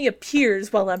 it only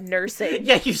appears while I'm nursing.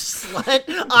 Yeah, you slut.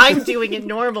 I'm doing it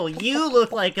normal. You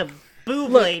look like a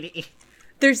boob lady.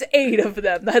 There's 8 of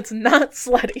them. That's not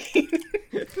slutty.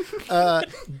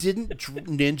 Didn't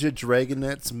Ninja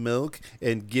Dragonette's milk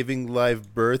and giving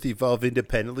live birth evolve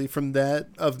independently from that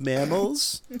of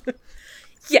mammals?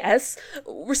 Yes,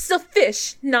 we're still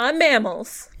fish, not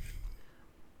mammals.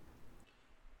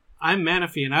 I'm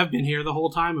Manaphy, and I've been here the whole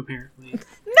time, apparently.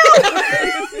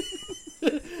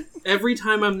 No! Every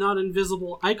time I'm not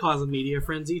invisible, I cause a media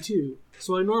frenzy, too.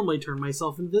 So I normally turn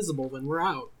myself invisible when we're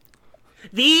out.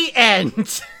 The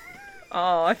end!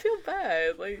 Oh, I feel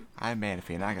bad. Like, I'm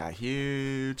Manaphy, and I got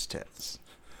huge tits.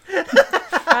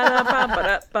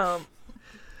 ba-da-bum.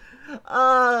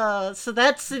 So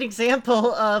that's an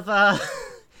example of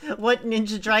what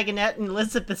Ninja Dragonette and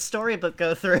Elizabeth's storybook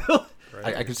go through.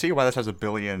 I can see why this has 1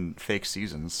 billion fake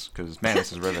seasons, because, man,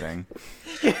 this is riveting.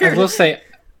 I will say,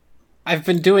 I've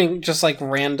been doing just like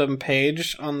random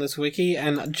page on this wiki,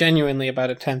 and genuinely about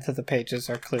 1/10 of the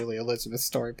pages are clearly Elizabeth's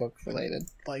storybook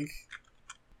related. Like,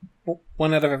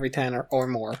 1 out of every 10 or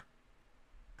more.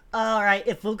 All right,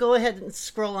 if we'll go ahead and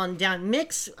scroll on down.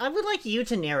 Mix, I would like you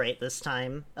to narrate this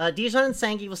time. Dijon and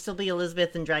Sangi will still be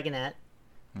Elizabeth and Dragonette.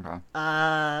 Okay.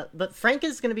 But Frank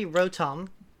is going to be Rotom.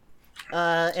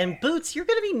 And Boots, you're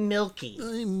going to be Milky.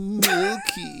 I'm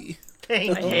milky.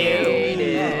 Thank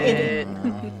you.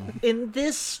 In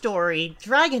this story,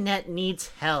 Dragonette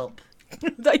needs help.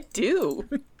 I do.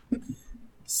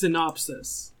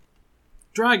 Synopsis.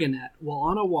 Dragonette, while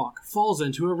on a walk, falls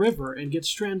into a river and gets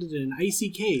stranded in an icy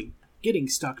cave, getting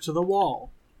stuck to the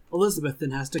wall. Elizabeth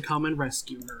then has to come and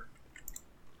rescue her.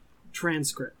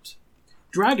 Transcript.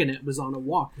 Dragonette was on a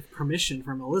walk with permission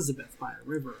from Elizabeth by a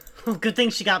river. Oh, good thing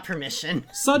she got permission.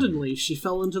 Suddenly, she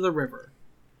fell into the river.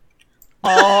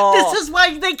 This is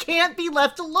why they can't be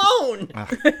left alone.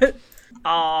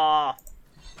 Aw.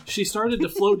 She started to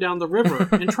float down the river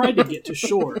and tried to get to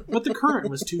shore, but the current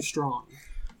was too strong.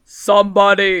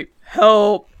 Somebody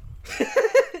help.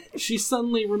 She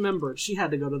suddenly remembered she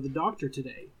had to go to the doctor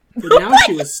today, but now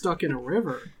she was stuck in a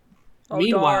river. Oh,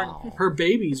 Meanwhile, darn. her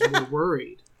babies were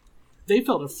worried. They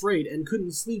felt afraid and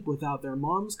couldn't sleep without their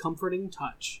mom's comforting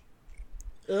touch.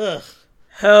 Ugh.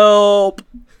 Help.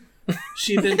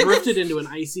 She then drifted into an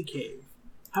icy cave.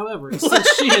 However,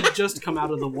 since she had just come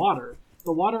out of the water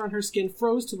on her skin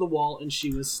froze to the wall and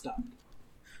she was stuck.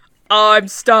 I'm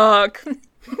stuck.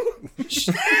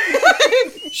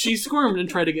 She squirmed and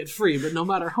tried to get free, but no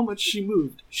matter how much she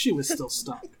moved, she was still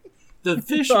stuck. The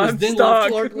fish was I'm then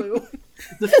stuck. left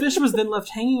The fish was then left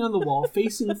hanging on the wall,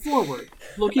 facing forward,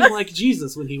 looking like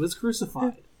Jesus when he was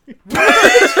crucified.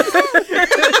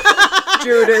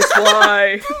 Judas,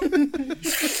 why?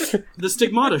 The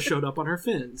stigmata showed up on her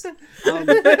fins.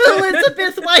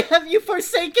 Elizabeth, why have you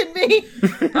forsaken me?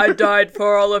 I died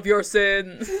for all of your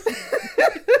sins.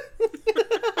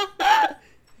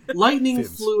 Lightning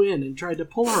Fins. flew in and tried to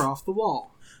pull her off the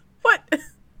wall. What?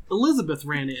 Elizabeth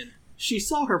ran in. She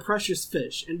saw her precious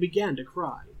fish and began to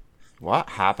cry.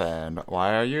 What happened?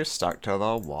 Why are you stuck to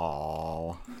the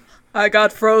wall? I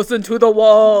got frozen to the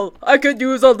wall. I could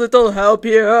use a little help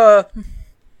here.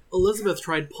 Elizabeth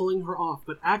tried pulling her off,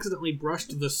 but accidentally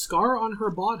brushed the scar on her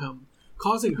bottom,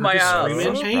 causing her My to ass. scream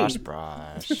in Brush, pain.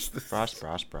 brush. Brush,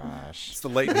 brush, brush. It's the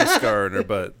lightning scar on her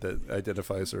butt that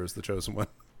identifies her as the chosen one.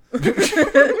 Well,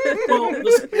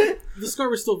 the scar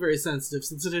was still very sensitive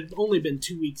since it had only been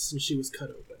 2 weeks since she was cut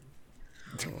open.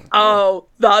 Oh,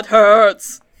 that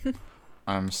hurts.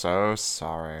 I'm so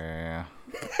sorry.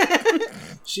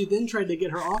 She then tried to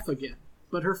get her off again,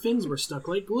 but her fins were stuck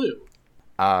like glue.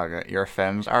 Ugh, your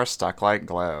fins are stuck like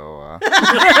glue.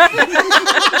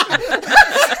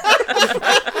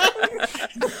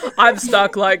 I'm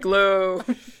stuck like glue.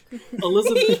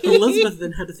 Elizabeth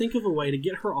then had to think of a way to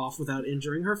get her off without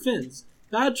injuring her fins.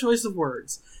 Bad choice of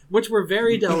words, which were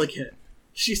very delicate.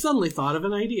 She suddenly thought of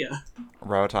an idea.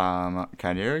 Rotom,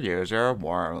 can you use your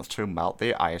warmth to melt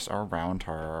the ice around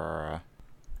her?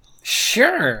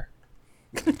 Sure.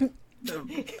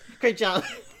 Great job.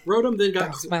 Rotom then got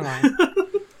That's my line.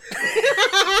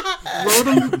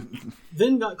 Rotom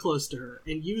then got close to her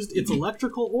and used its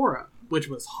electrical aura, which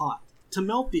was hot, to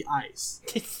melt the ice.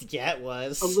 Yeah, it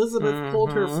was. Elizabeth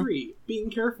pulled her free, being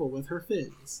careful with her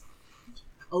fins.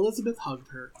 Elizabeth hugged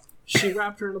her. She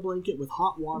wrapped her in a blanket with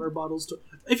hot water bottles to...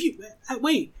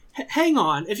 hang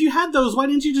on. If you had those, why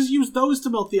didn't you just use those to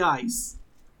melt the ice?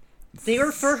 They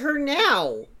are for her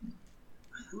now.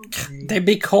 Okay. They'd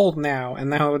be cold now,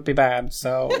 and that would be bad,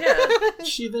 so...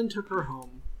 She then took her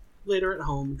home. Later at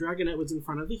home, Dragonette was in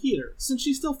front of the heater, since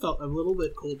she still felt a little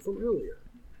bit cold from earlier.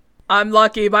 I'm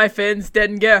lucky my fins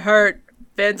didn't get hurt.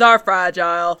 Fins are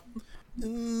fragile.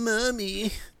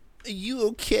 Mommy, are you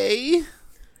okay?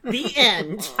 The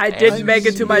end. I didn't I'm make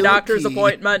it to my doctor's milky.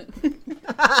 appointment.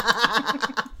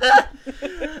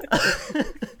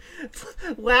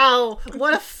 Wow,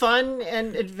 what a fun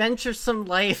and adventuresome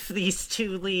life these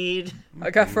two lead.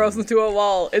 I got frozen to a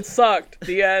wall. It sucked.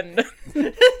 The end.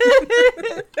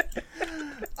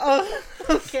 Oh,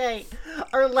 okay.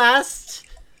 Our last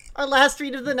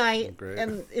read of the night, Great.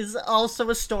 and is also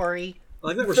a story. I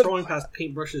like that we're scrolling past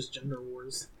Paintbrush's Gender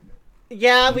Wars.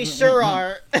 Yeah, we sure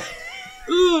are.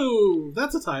 Ooh,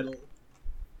 that's a title.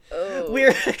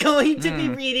 We're going to be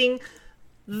reading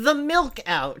The Milk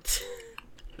Out.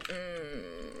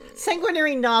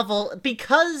 Sanguinary novel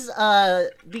because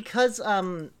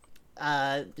Dragonette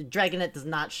does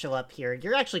not show up here.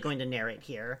 You're actually going to narrate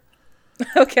here.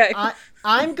 Okay.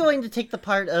 I'm going to take the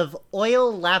part of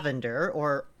Oil Lavender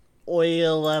or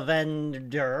Oil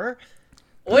Lavender.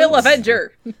 Oil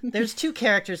Avenger. There's two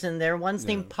characters in there. One's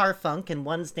named Parfunk and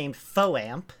one's named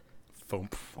Foamp.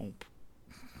 Thump, thump.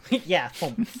 Yeah,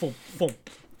 thump, thump, thump.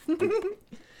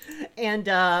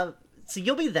 And So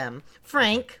you'll be them.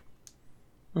 Frank,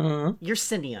 Mhm. you're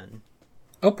Simeon.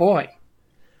 Oh boy.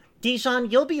 Dijon,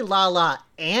 you'll be Lala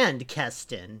and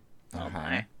Keston. Oh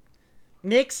my.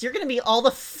 Nix, you're gonna be all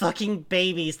the fucking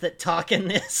babies that talk in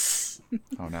this.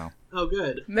 Oh no. Oh,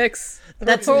 good. Mix.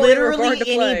 That's Before we were born literally to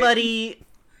play. anybody.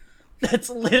 That's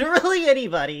literally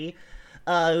anybody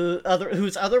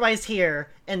who's otherwise here,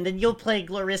 and then you'll play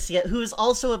Gloricia, who is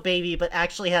also a baby but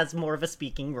actually has more of a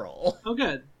speaking role. Oh,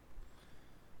 good.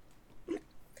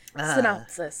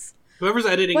 Synopsis. Whoever's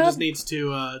editing Well- just needs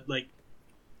to,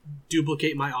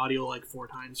 duplicate my audio, 4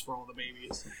 times for all the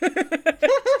babies.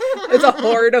 It's a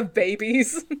horde of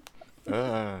babies.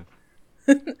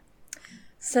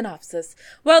 Synopsis.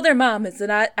 While their mom is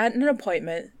at an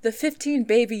appointment, the 15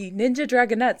 baby ninja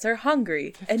dragonettes are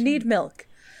hungry and need milk.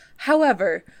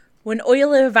 However, when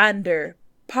Ollivander,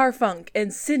 Parfunk,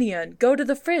 and Simeon go to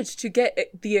the fridge to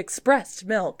get the expressed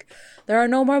milk, there are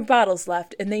no more bottles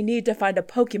left and they need to find a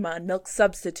Pokemon milk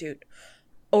substitute.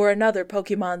 Or another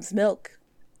Pokemon's milk.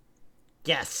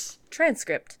 Yes.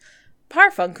 Transcript.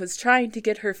 Parfunk was trying to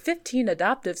get her 15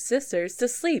 adoptive sisters to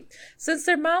sleep since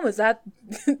their mom was at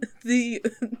the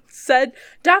said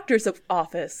doctor's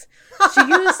office. She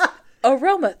used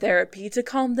aromatherapy to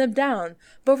calm them down,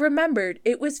 but remembered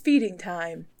it was feeding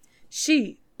time.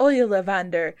 She,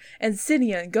 Ollivander, and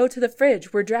Simeon go to the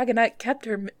fridge where Dragonette kept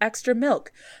her extra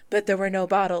milk, but there were no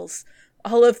bottles.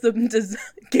 All of the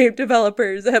game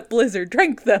developers at Blizzard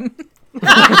drank them.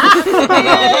 Damn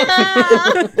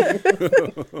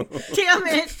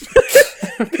it!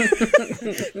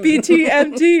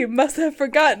 BTMT must have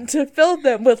forgotten to fill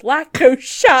them with lactose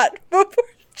shot before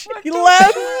she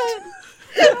left.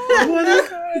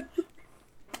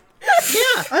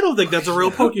 Yeah. I don't think that's a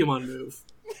real Pokemon move.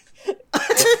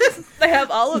 They have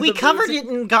all of We the covered moves.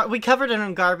 it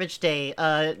on Garbage Day.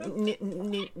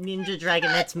 Ninja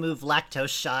Dragonette's move lactose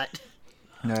shot.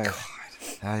 No.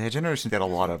 I generally think that a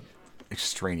lot of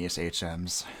extraneous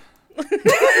HMs.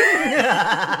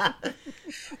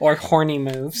 Or horny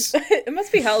moves. It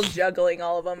must be hell juggling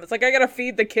all of them. It's like, I gotta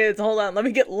feed the kids. Hold on, let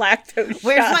me get lactose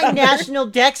Where's shot. my national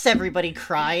dex, everybody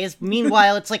cries.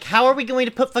 Meanwhile, it's like, how are we going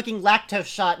to put fucking lactose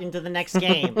shot into the next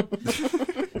game?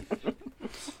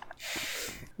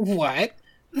 What?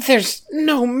 There's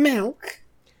no milk?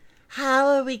 How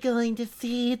are we going to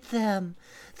feed them?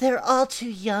 They're all too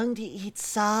young to eat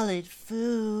solid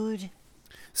food.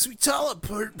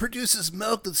 Sweetala produces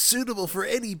milk that's suitable for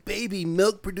any baby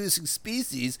milk-producing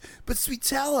species, but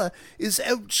Sweetala is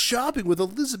out shopping with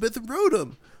Elizabeth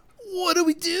Rotom. What do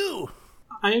we do?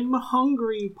 I'm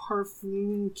hungry,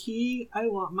 Parfunky. I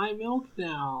want my milk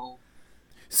now.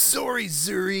 Sorry,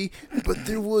 Zuri, but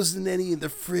there wasn't any in the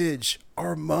fridge.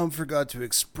 Our mom forgot to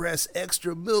express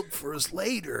extra milk for us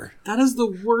later. That is the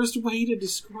worst way to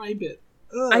describe it.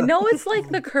 Ugh. I know it's like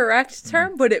the correct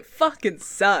term, but it fucking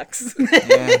sucks.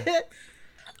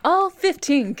 All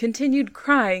 15 continued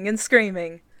crying and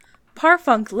screaming.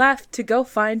 Parfunk left to go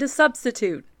find a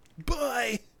substitute.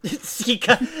 Bye!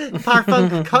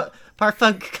 Parfunk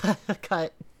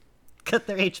cut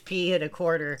their HP in a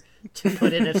quarter to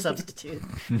put in a substitute.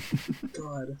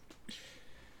 God.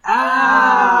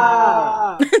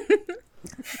 Ah!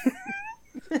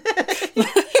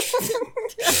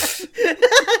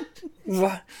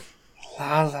 What?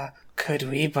 Lala, could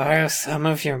we borrow some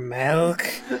of your milk?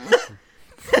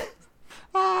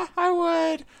 I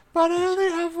would, but I only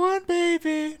have one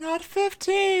baby, not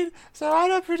 15, so I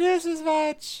don't produce as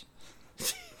much.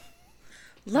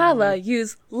 Lala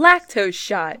used lactose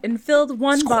shot and filled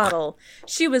one bottle.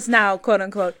 She was now, quote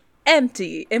unquote,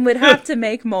 empty and would have to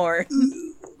make more.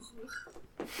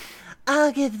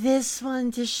 I'll give this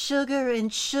one to Sugar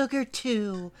and Sugar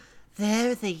too.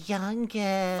 They're the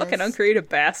youngest. Fucking uncreative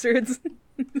bastards.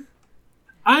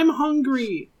 I'm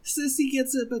hungry. Sissy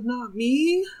gets it, but not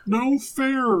me? No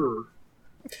fair.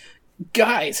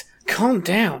 Guys, calm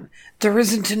down. There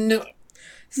isn't a no...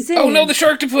 Simeon, Oh no, the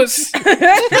Sharktopus!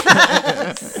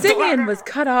 Simeon was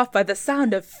cut off by the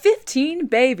sound of 15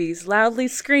 babies loudly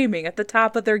screaming at the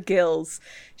top of their gills.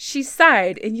 She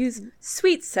sighed and used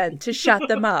sweet scent to shut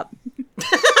them up.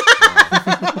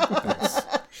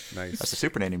 Nice. That's a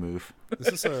Super Nanny move. Is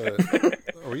this a...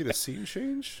 Are we in a scene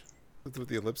change? That's what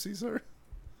the ellipses are?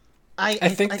 I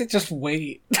think they just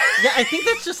wait. Yeah, I think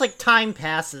that's just like time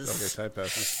passes. Okay, time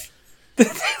passes.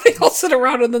 They all sit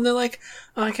around and then they're like,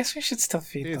 oh, I guess we should still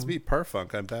feed Hey, it's them. me,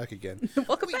 Parfunk. I'm back again.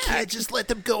 Welcome We back. can't just let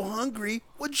them go hungry.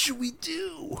 What should we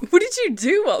do? What did you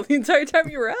do all the entire time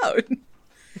you were out?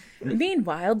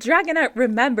 Meanwhile, Dragonette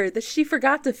remembered that she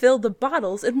forgot to fill the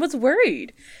bottles and was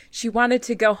worried. She wanted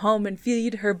to go home and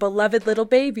feed her beloved little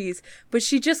babies, but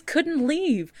she just couldn't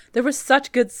leave. There was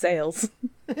such good sales.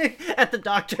 At the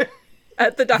doctor.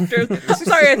 At the doctor.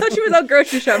 Sorry, I thought she was out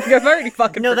grocery shopping. I've already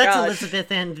fucking No, forgot. that's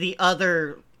Elizabeth and the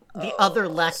other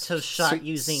lactose shot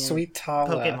using Sweet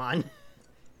Tala. Pokemon.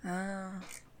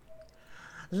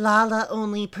 Lala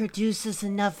only produces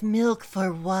enough milk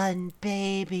for one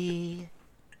baby.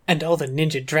 And all the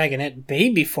Ninja Dragonette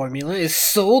baby formula is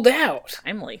sold out.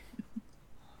 Timely.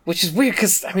 Which is weird,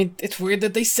 because, I mean, it's weird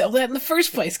that they sell that in the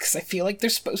first place, because I feel like they're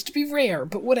supposed to be rare,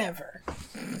 but whatever.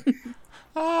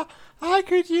 I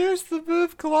could use the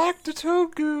move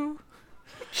Galactatogu.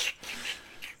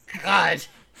 God.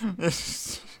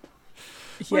 Yes.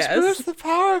 Which boosts the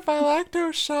power of my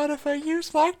lactose shot if I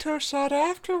use lactose shot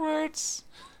afterwards.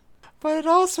 But it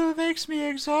also makes me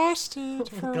exhausted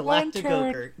for one turn.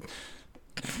 Galactic-Ogre.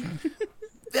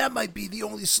 That might be the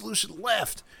only solution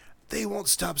left. They won't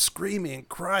stop screaming and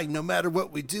crying no matter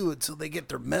what we do until they get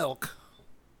their milk.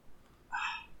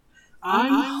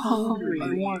 I'm hungry.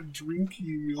 I want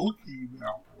drinky milky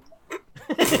now.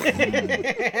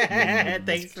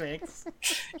 Thanks, Mix.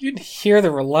 You'd hear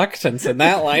the reluctance in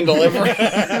that line delivery.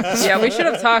 Yeah, we should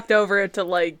have talked over it to,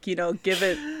 like, you know, give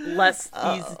it less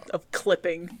ease of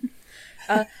clipping.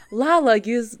 Lala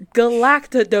used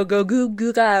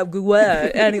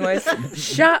Galactadogogugaguga. Anyways,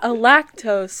 shot a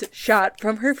lactose shot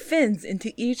from her fins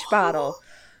into each bottle.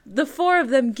 The four of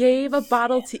them gave a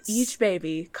bottle to each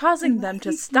baby, causing them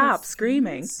to stop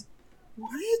screaming.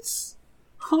 What?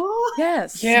 Huh?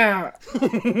 Yes. Yeah,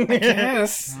 I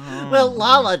guess. Well,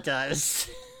 Lala does.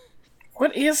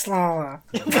 What is Lala?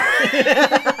 You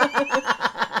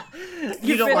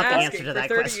You've don't been want the asking answer to for that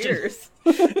 30 question. years.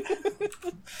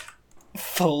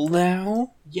 Full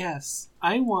now? Yes,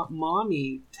 I want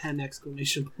mommy 10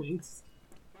 exclamation points.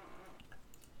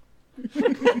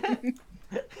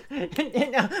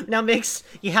 now, Mix,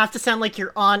 you have to sound like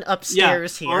you're on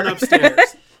upstairs here. On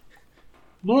upstairs.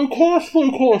 My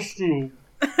cosplay costume.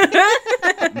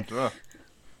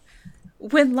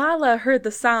 When Lala heard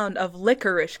the sound of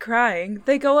Licorice crying,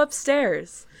 they go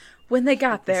upstairs. When they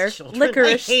got there, Children,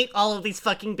 Licorice... I hate all of these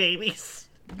fucking babies.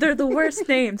 They're the worst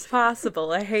names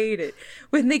possible. I hate it.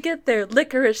 When they get there,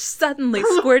 Licorice suddenly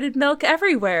squirted milk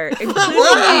everywhere,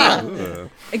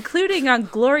 including on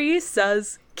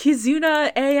Gloriosa's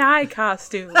Kizuna AI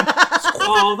costume.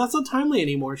 Oh, that's not timely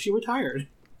anymore. She retired.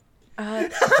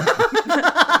 Valentine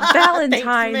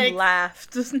Thanks, Mick.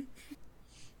 laughed.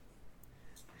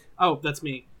 Oh, that's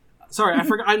me. Sorry, I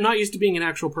forgot. I'm not used to being an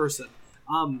actual person.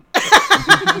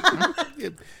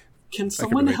 Can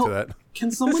someone relate to help? that. Can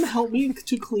someone help me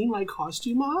to clean my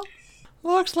costume up?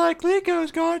 Looks like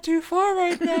Lico's gone too far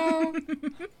right now.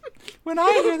 When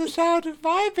I hear the sound of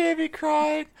my baby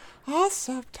crying, I'll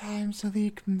sometimes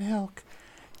leak milk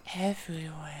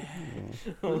everywhere.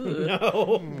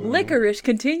 Licorice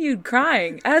continued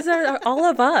crying, as are all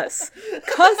of us,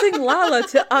 causing Lala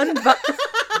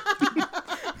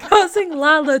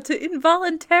to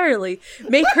involuntarily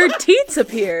make her teats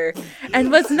appear,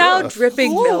 and was now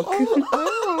dripping milk.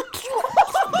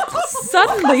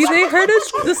 Suddenly, they heard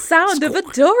the sound of a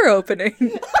door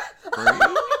opening.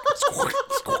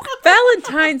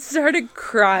 Valentine started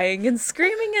crying and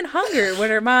screaming in hunger when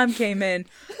her mom came in,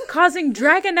 causing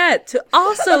Dragonette to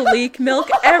also leak milk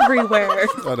everywhere.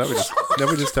 Oh, now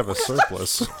we just have a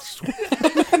surplus.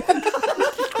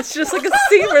 It's just like a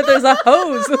scene where there's a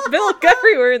hose with milk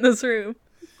everywhere in this room.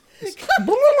 It's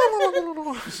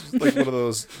like one of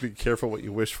those be careful what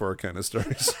you wish for kind of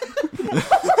stories.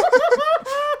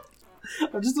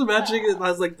 I'm just imagining it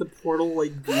as like the portal,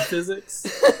 like B physics.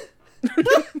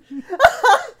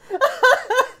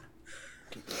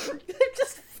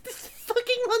 Just these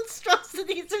fucking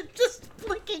monstrosities are just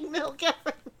flicking milk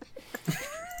everywhere.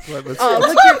 Oh,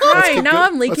 look, you're crying. Now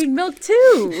I'm leaking milk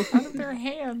too. Out of their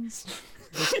hands.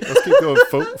 Let's keep going.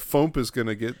 Fomp is going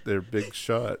to get their big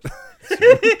shot.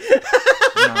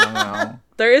 No.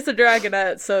 There is a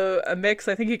Dragonette, so a Mix.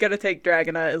 I think you gotta take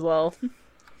Dragonette as well.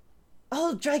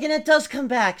 Oh, Dragonette does come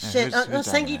back. Shit. who's No,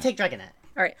 Sengi, Dragonette? take Dragonette.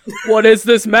 Alright. What is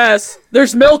this mess?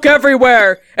 There's milk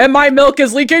everywhere, and my milk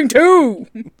is leaking too!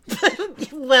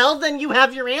 Well, then you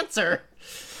have your answer.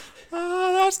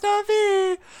 Oh, that's not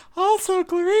me. Also,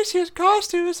 Claricia's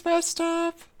costume is messed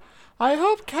up. I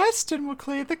hope Keston will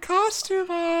clean the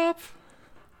costume up.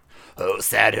 Who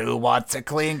said who wants a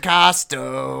clean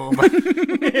costume? Foam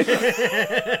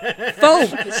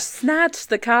snatched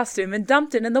the costume and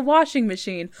dumped it in the washing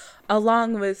machine,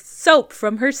 along with soap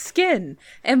from her skin,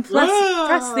 and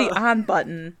pressed the on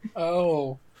button.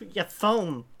 Oh. Yeah,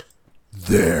 foam.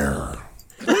 There.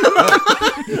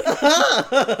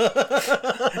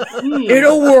 In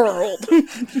a world.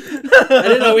 I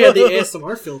didn't know we had the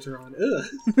ASMR filter on.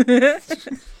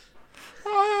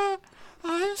 Ugh.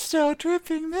 I'm still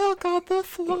dripping milk on the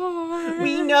floor.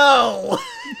 We know.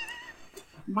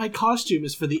 My costume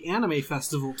is for the anime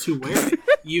festival to wear.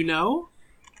 You know?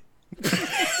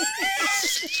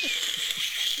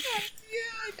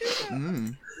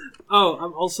 Oh,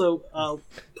 I'm also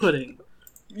pudding.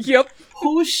 Yep.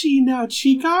 Hoshi na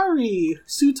Chikari,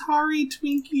 Sutari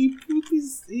Twinkie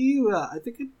Poopies. I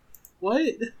think it.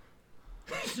 What?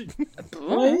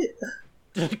 What?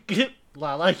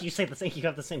 Lala, you say the same. You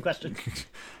have the same question.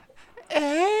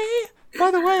 Hey,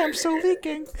 by the way, I'm still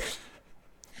leaking.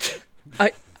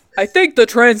 I think the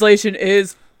translation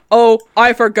is, oh,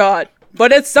 I forgot,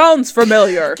 but it sounds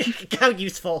familiar. How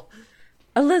useful.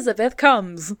 Elizabeth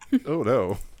comes. Oh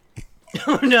no.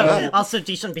 Oh no. Also,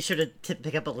 Jishan, be sure to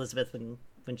pick up Elizabeth when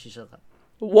she shows up.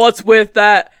 What's with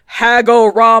that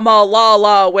Hagorama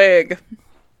Lala wig?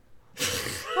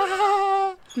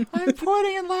 I'm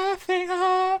pointing and laughing.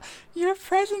 Your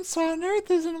presence on Earth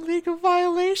is in a legal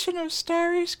violation of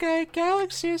Starry Sky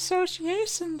Galaxy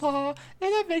Association law,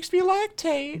 and that makes me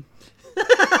lactate.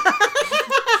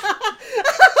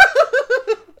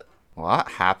 What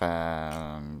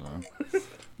happened?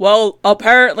 Well,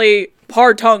 apparently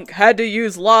Partunk had to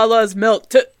use Lala's milk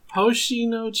to... Hoshi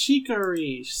no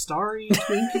Chikari, Starry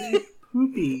Twinkie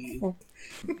Poopy.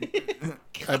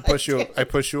 I push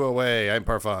you away. I'm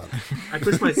Parfon. I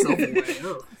pushed myself away.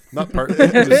 Oh. Not part.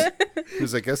 It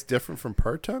was, I guess, different from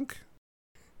Partunk.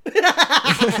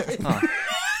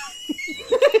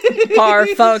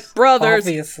 Parthunk Brothers.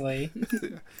 Obviously.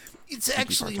 It's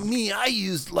actually me. I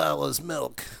used Lala's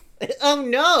milk. Oh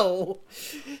no!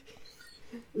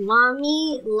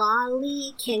 Mommy,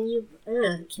 Lolly, can you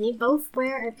both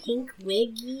wear a pink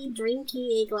wiggy,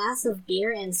 drinking a glass of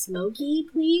beer and smoky,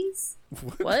 please?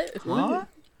 What? Huh?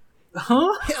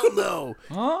 Huh? Hell no!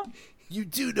 Huh? You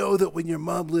do know that when your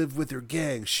mom lived with her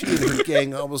gang, she and her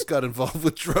gang almost got involved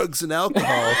with drugs and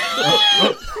alcohol.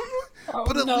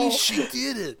 But at least she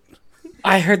did it.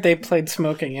 I heard they played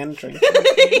smoking and drinking.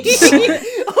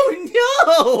 Oh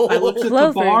no! I looked at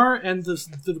Clover. the bar, and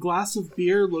the glass of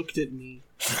beer looked at me.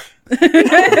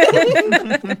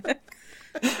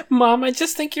 Mom, I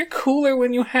just think you're cooler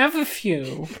when you have a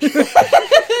few.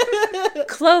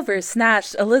 Clover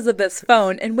snatched Elizabeth's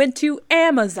phone and went to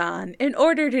Amazon and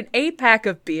ordered an 8-pack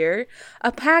of beer,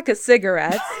 a pack of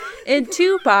cigarettes, and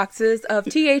 2 boxes of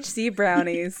THC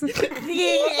brownies.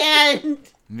 The end.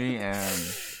 The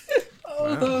end.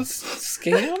 Oh, those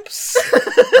scamps.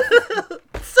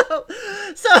 So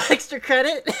extra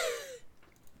credit.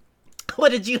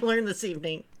 What did you learn this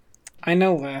evening? I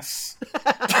know less.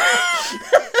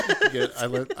 I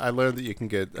learned that you can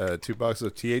get 2 boxes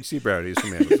of THC brownies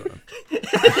from Amazon.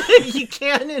 You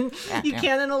can in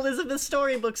Elizabeth's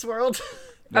Storybooks world.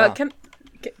 Can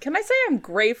I say I'm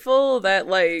grateful that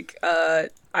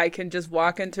I can just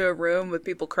walk into a room with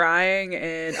people crying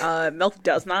and milk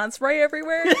does not spray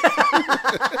everywhere?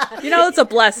 It's a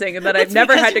blessing that I've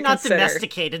never had to not consider.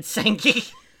 Domesticated,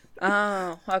 Senki.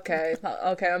 Oh, okay.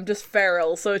 Okay, I'm just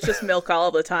feral, so it's just milk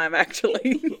all the time,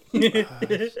 actually.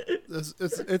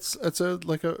 It's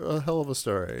a hell of a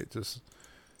story. Just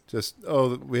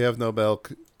we have no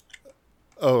milk.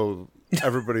 Oh,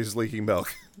 everybody's leaking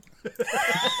milk.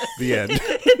 The end.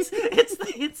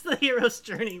 It's the hero's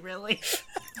journey, really.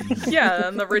 Yeah,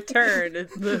 and the return.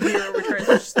 The hero returns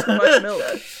with just too much milk.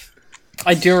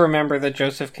 I do remember the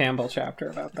Joseph Campbell chapter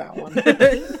about that one.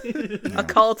 A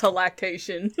call to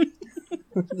lactation.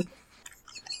 I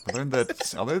learned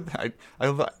that.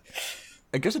 I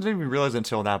guess I didn't even realize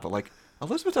until now, but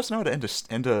Elizabeth doesn't know how to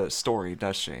end a story,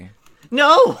 does she?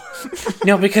 No.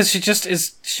 No, because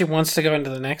she wants to go into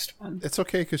the next one. It's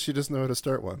okay because she doesn't know how to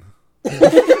start one.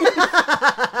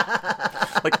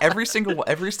 Every single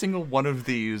one of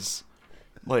these,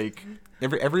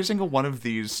 every single one of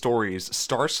these stories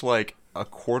starts a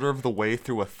quarter of the way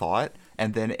through a thought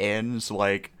and then ends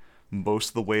most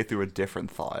of the way through a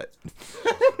different thought.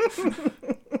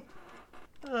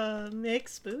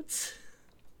 Mix boots.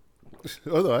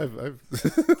 Oh no, I've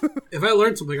If I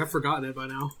learned something, I've forgotten it by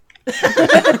now.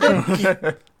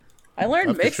 I learned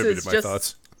I've mix is contributed my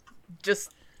thoughts.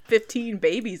 just 15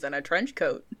 babies in a trench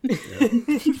coat.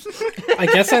 I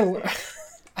guess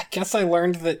I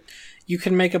learned that you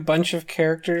can make a bunch of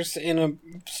characters in a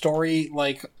story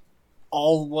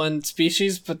all one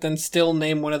species, but then still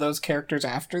name one of those characters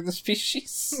after the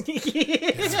species.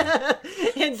 Yeah.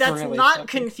 And that's Really not fucking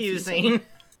confusing.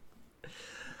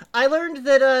 I learned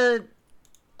that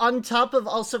on top of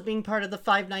also being part of the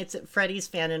Five Nights at Freddy's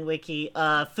fanon wiki,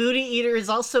 Foodie Eater is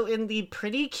also in the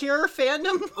Pretty Cure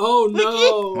fandom. Oh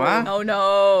no! What? Oh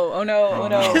no! Oh no! Oh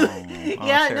no!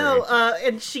 Yeah, Terry. no,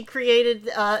 and she created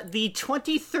the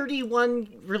 2031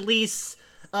 release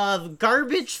of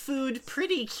Garbage Food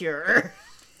Pretty Cure.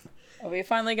 Are we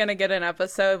finally gonna get an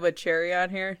episode with Cherry on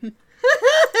here?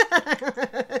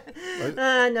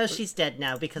 No, she's dead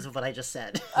now because of what I just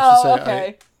said. Oh, say,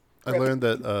 okay. I learned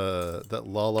that that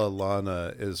Lala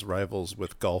Lana is rivals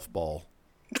with Golf Ball.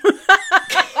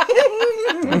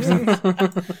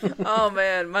 Oh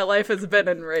man, my life has been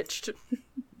enriched.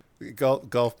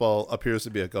 Golf Ball appears to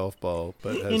be a golf ball,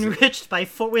 but has, Enriched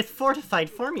with fortified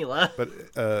formula. but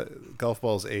Golf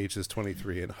Ball's age is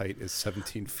 23 and height is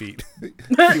 17 feet.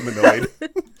 Humanoid.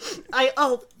 I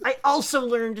also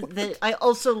learned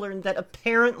that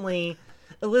apparently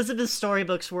Elizabeth's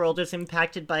Storybooks world is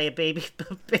impacted by a baby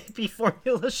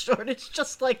formula shortage,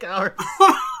 just like ours.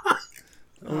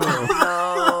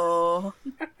 Oh.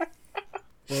 Well,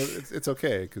 it's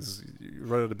okay because you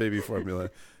run out of baby formula.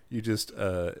 You just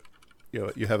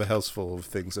you have a house full of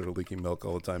things that are leaking milk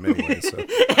all the time anyway. So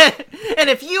And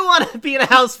if you want to be in a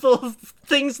house full of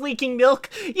things leaking milk,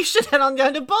 you should head on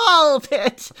down to Ball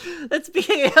Pit. That's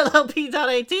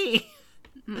BALLP.IT.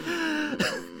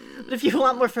 But if you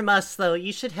want more from us, though,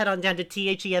 you should head on down to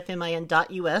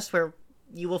THEFMIN.us, where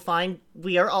you will find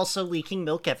we are also leaking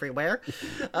milk everywhere.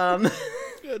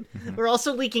 We're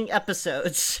also leaking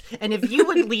episodes. And if you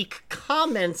would leak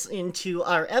comments into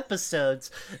our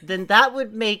episodes, then that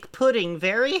would make Pudding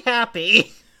very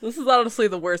happy. This is honestly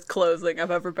the worst closing I've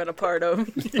ever been a part of.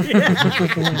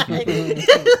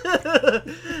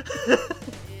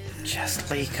 Just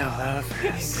leak all over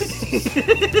us.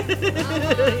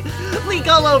 Leak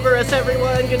all over us,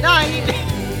 everyone. Good night.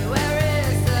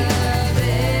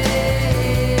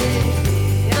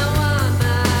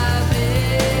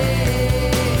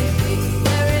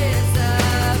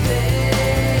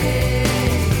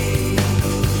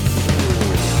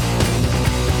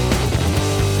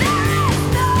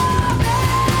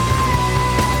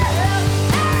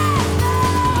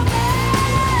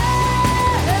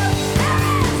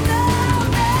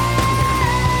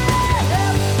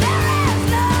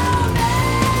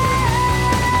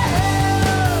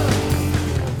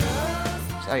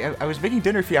 I was making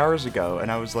dinner a few hours ago,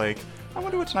 and I was like, I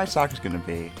wonder what tonight's talk is going to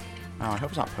be. Oh, I hope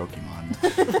it's not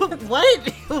Pokemon. What?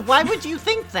 Why would you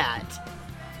think that?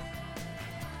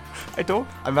 I don't.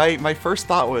 My first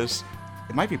thought was,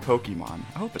 it might be Pokemon.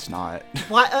 I hope it's not.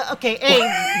 Why? Okay, A,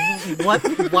 what?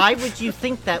 Why would you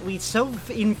think that? We so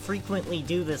infrequently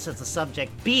do this as a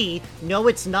subject. B, no,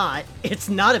 it's not. It's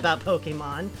not about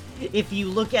Pokemon. If you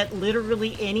look at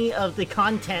literally any of the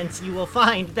contents, you will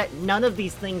find that none of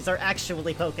these things are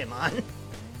actually Pokemon.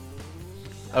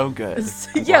 Oh, good. I'm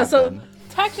Yeah, glad so then.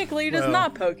 technically it is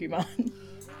not Pokemon.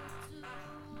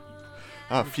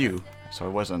 Oh, phew. So I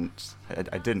wasn't.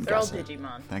 I didn't They're all guess it.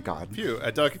 Digimon. Thank God. Phew,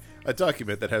 a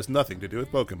document that has nothing to do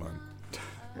with Pokemon.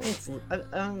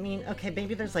 I mean, okay,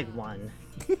 maybe there's like one.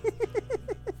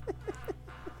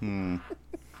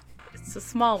 It's a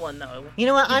small one though. You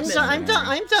know what? I'm Keep done. it.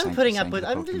 I'm done putting up Saying with. the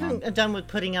I'm Pokemon. done with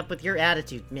putting up with your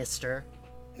attitude, Mister.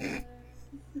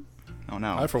 Oh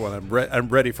no. I, for one, I'm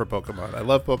ready for Pokemon. I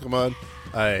love Pokemon.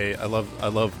 I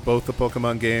love both the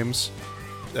Pokemon games.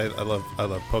 I love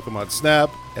Pokemon Snap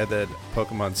and then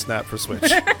Pokemon Snap for Switch,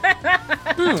 which I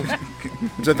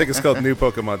think is called New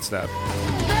Pokemon Snap.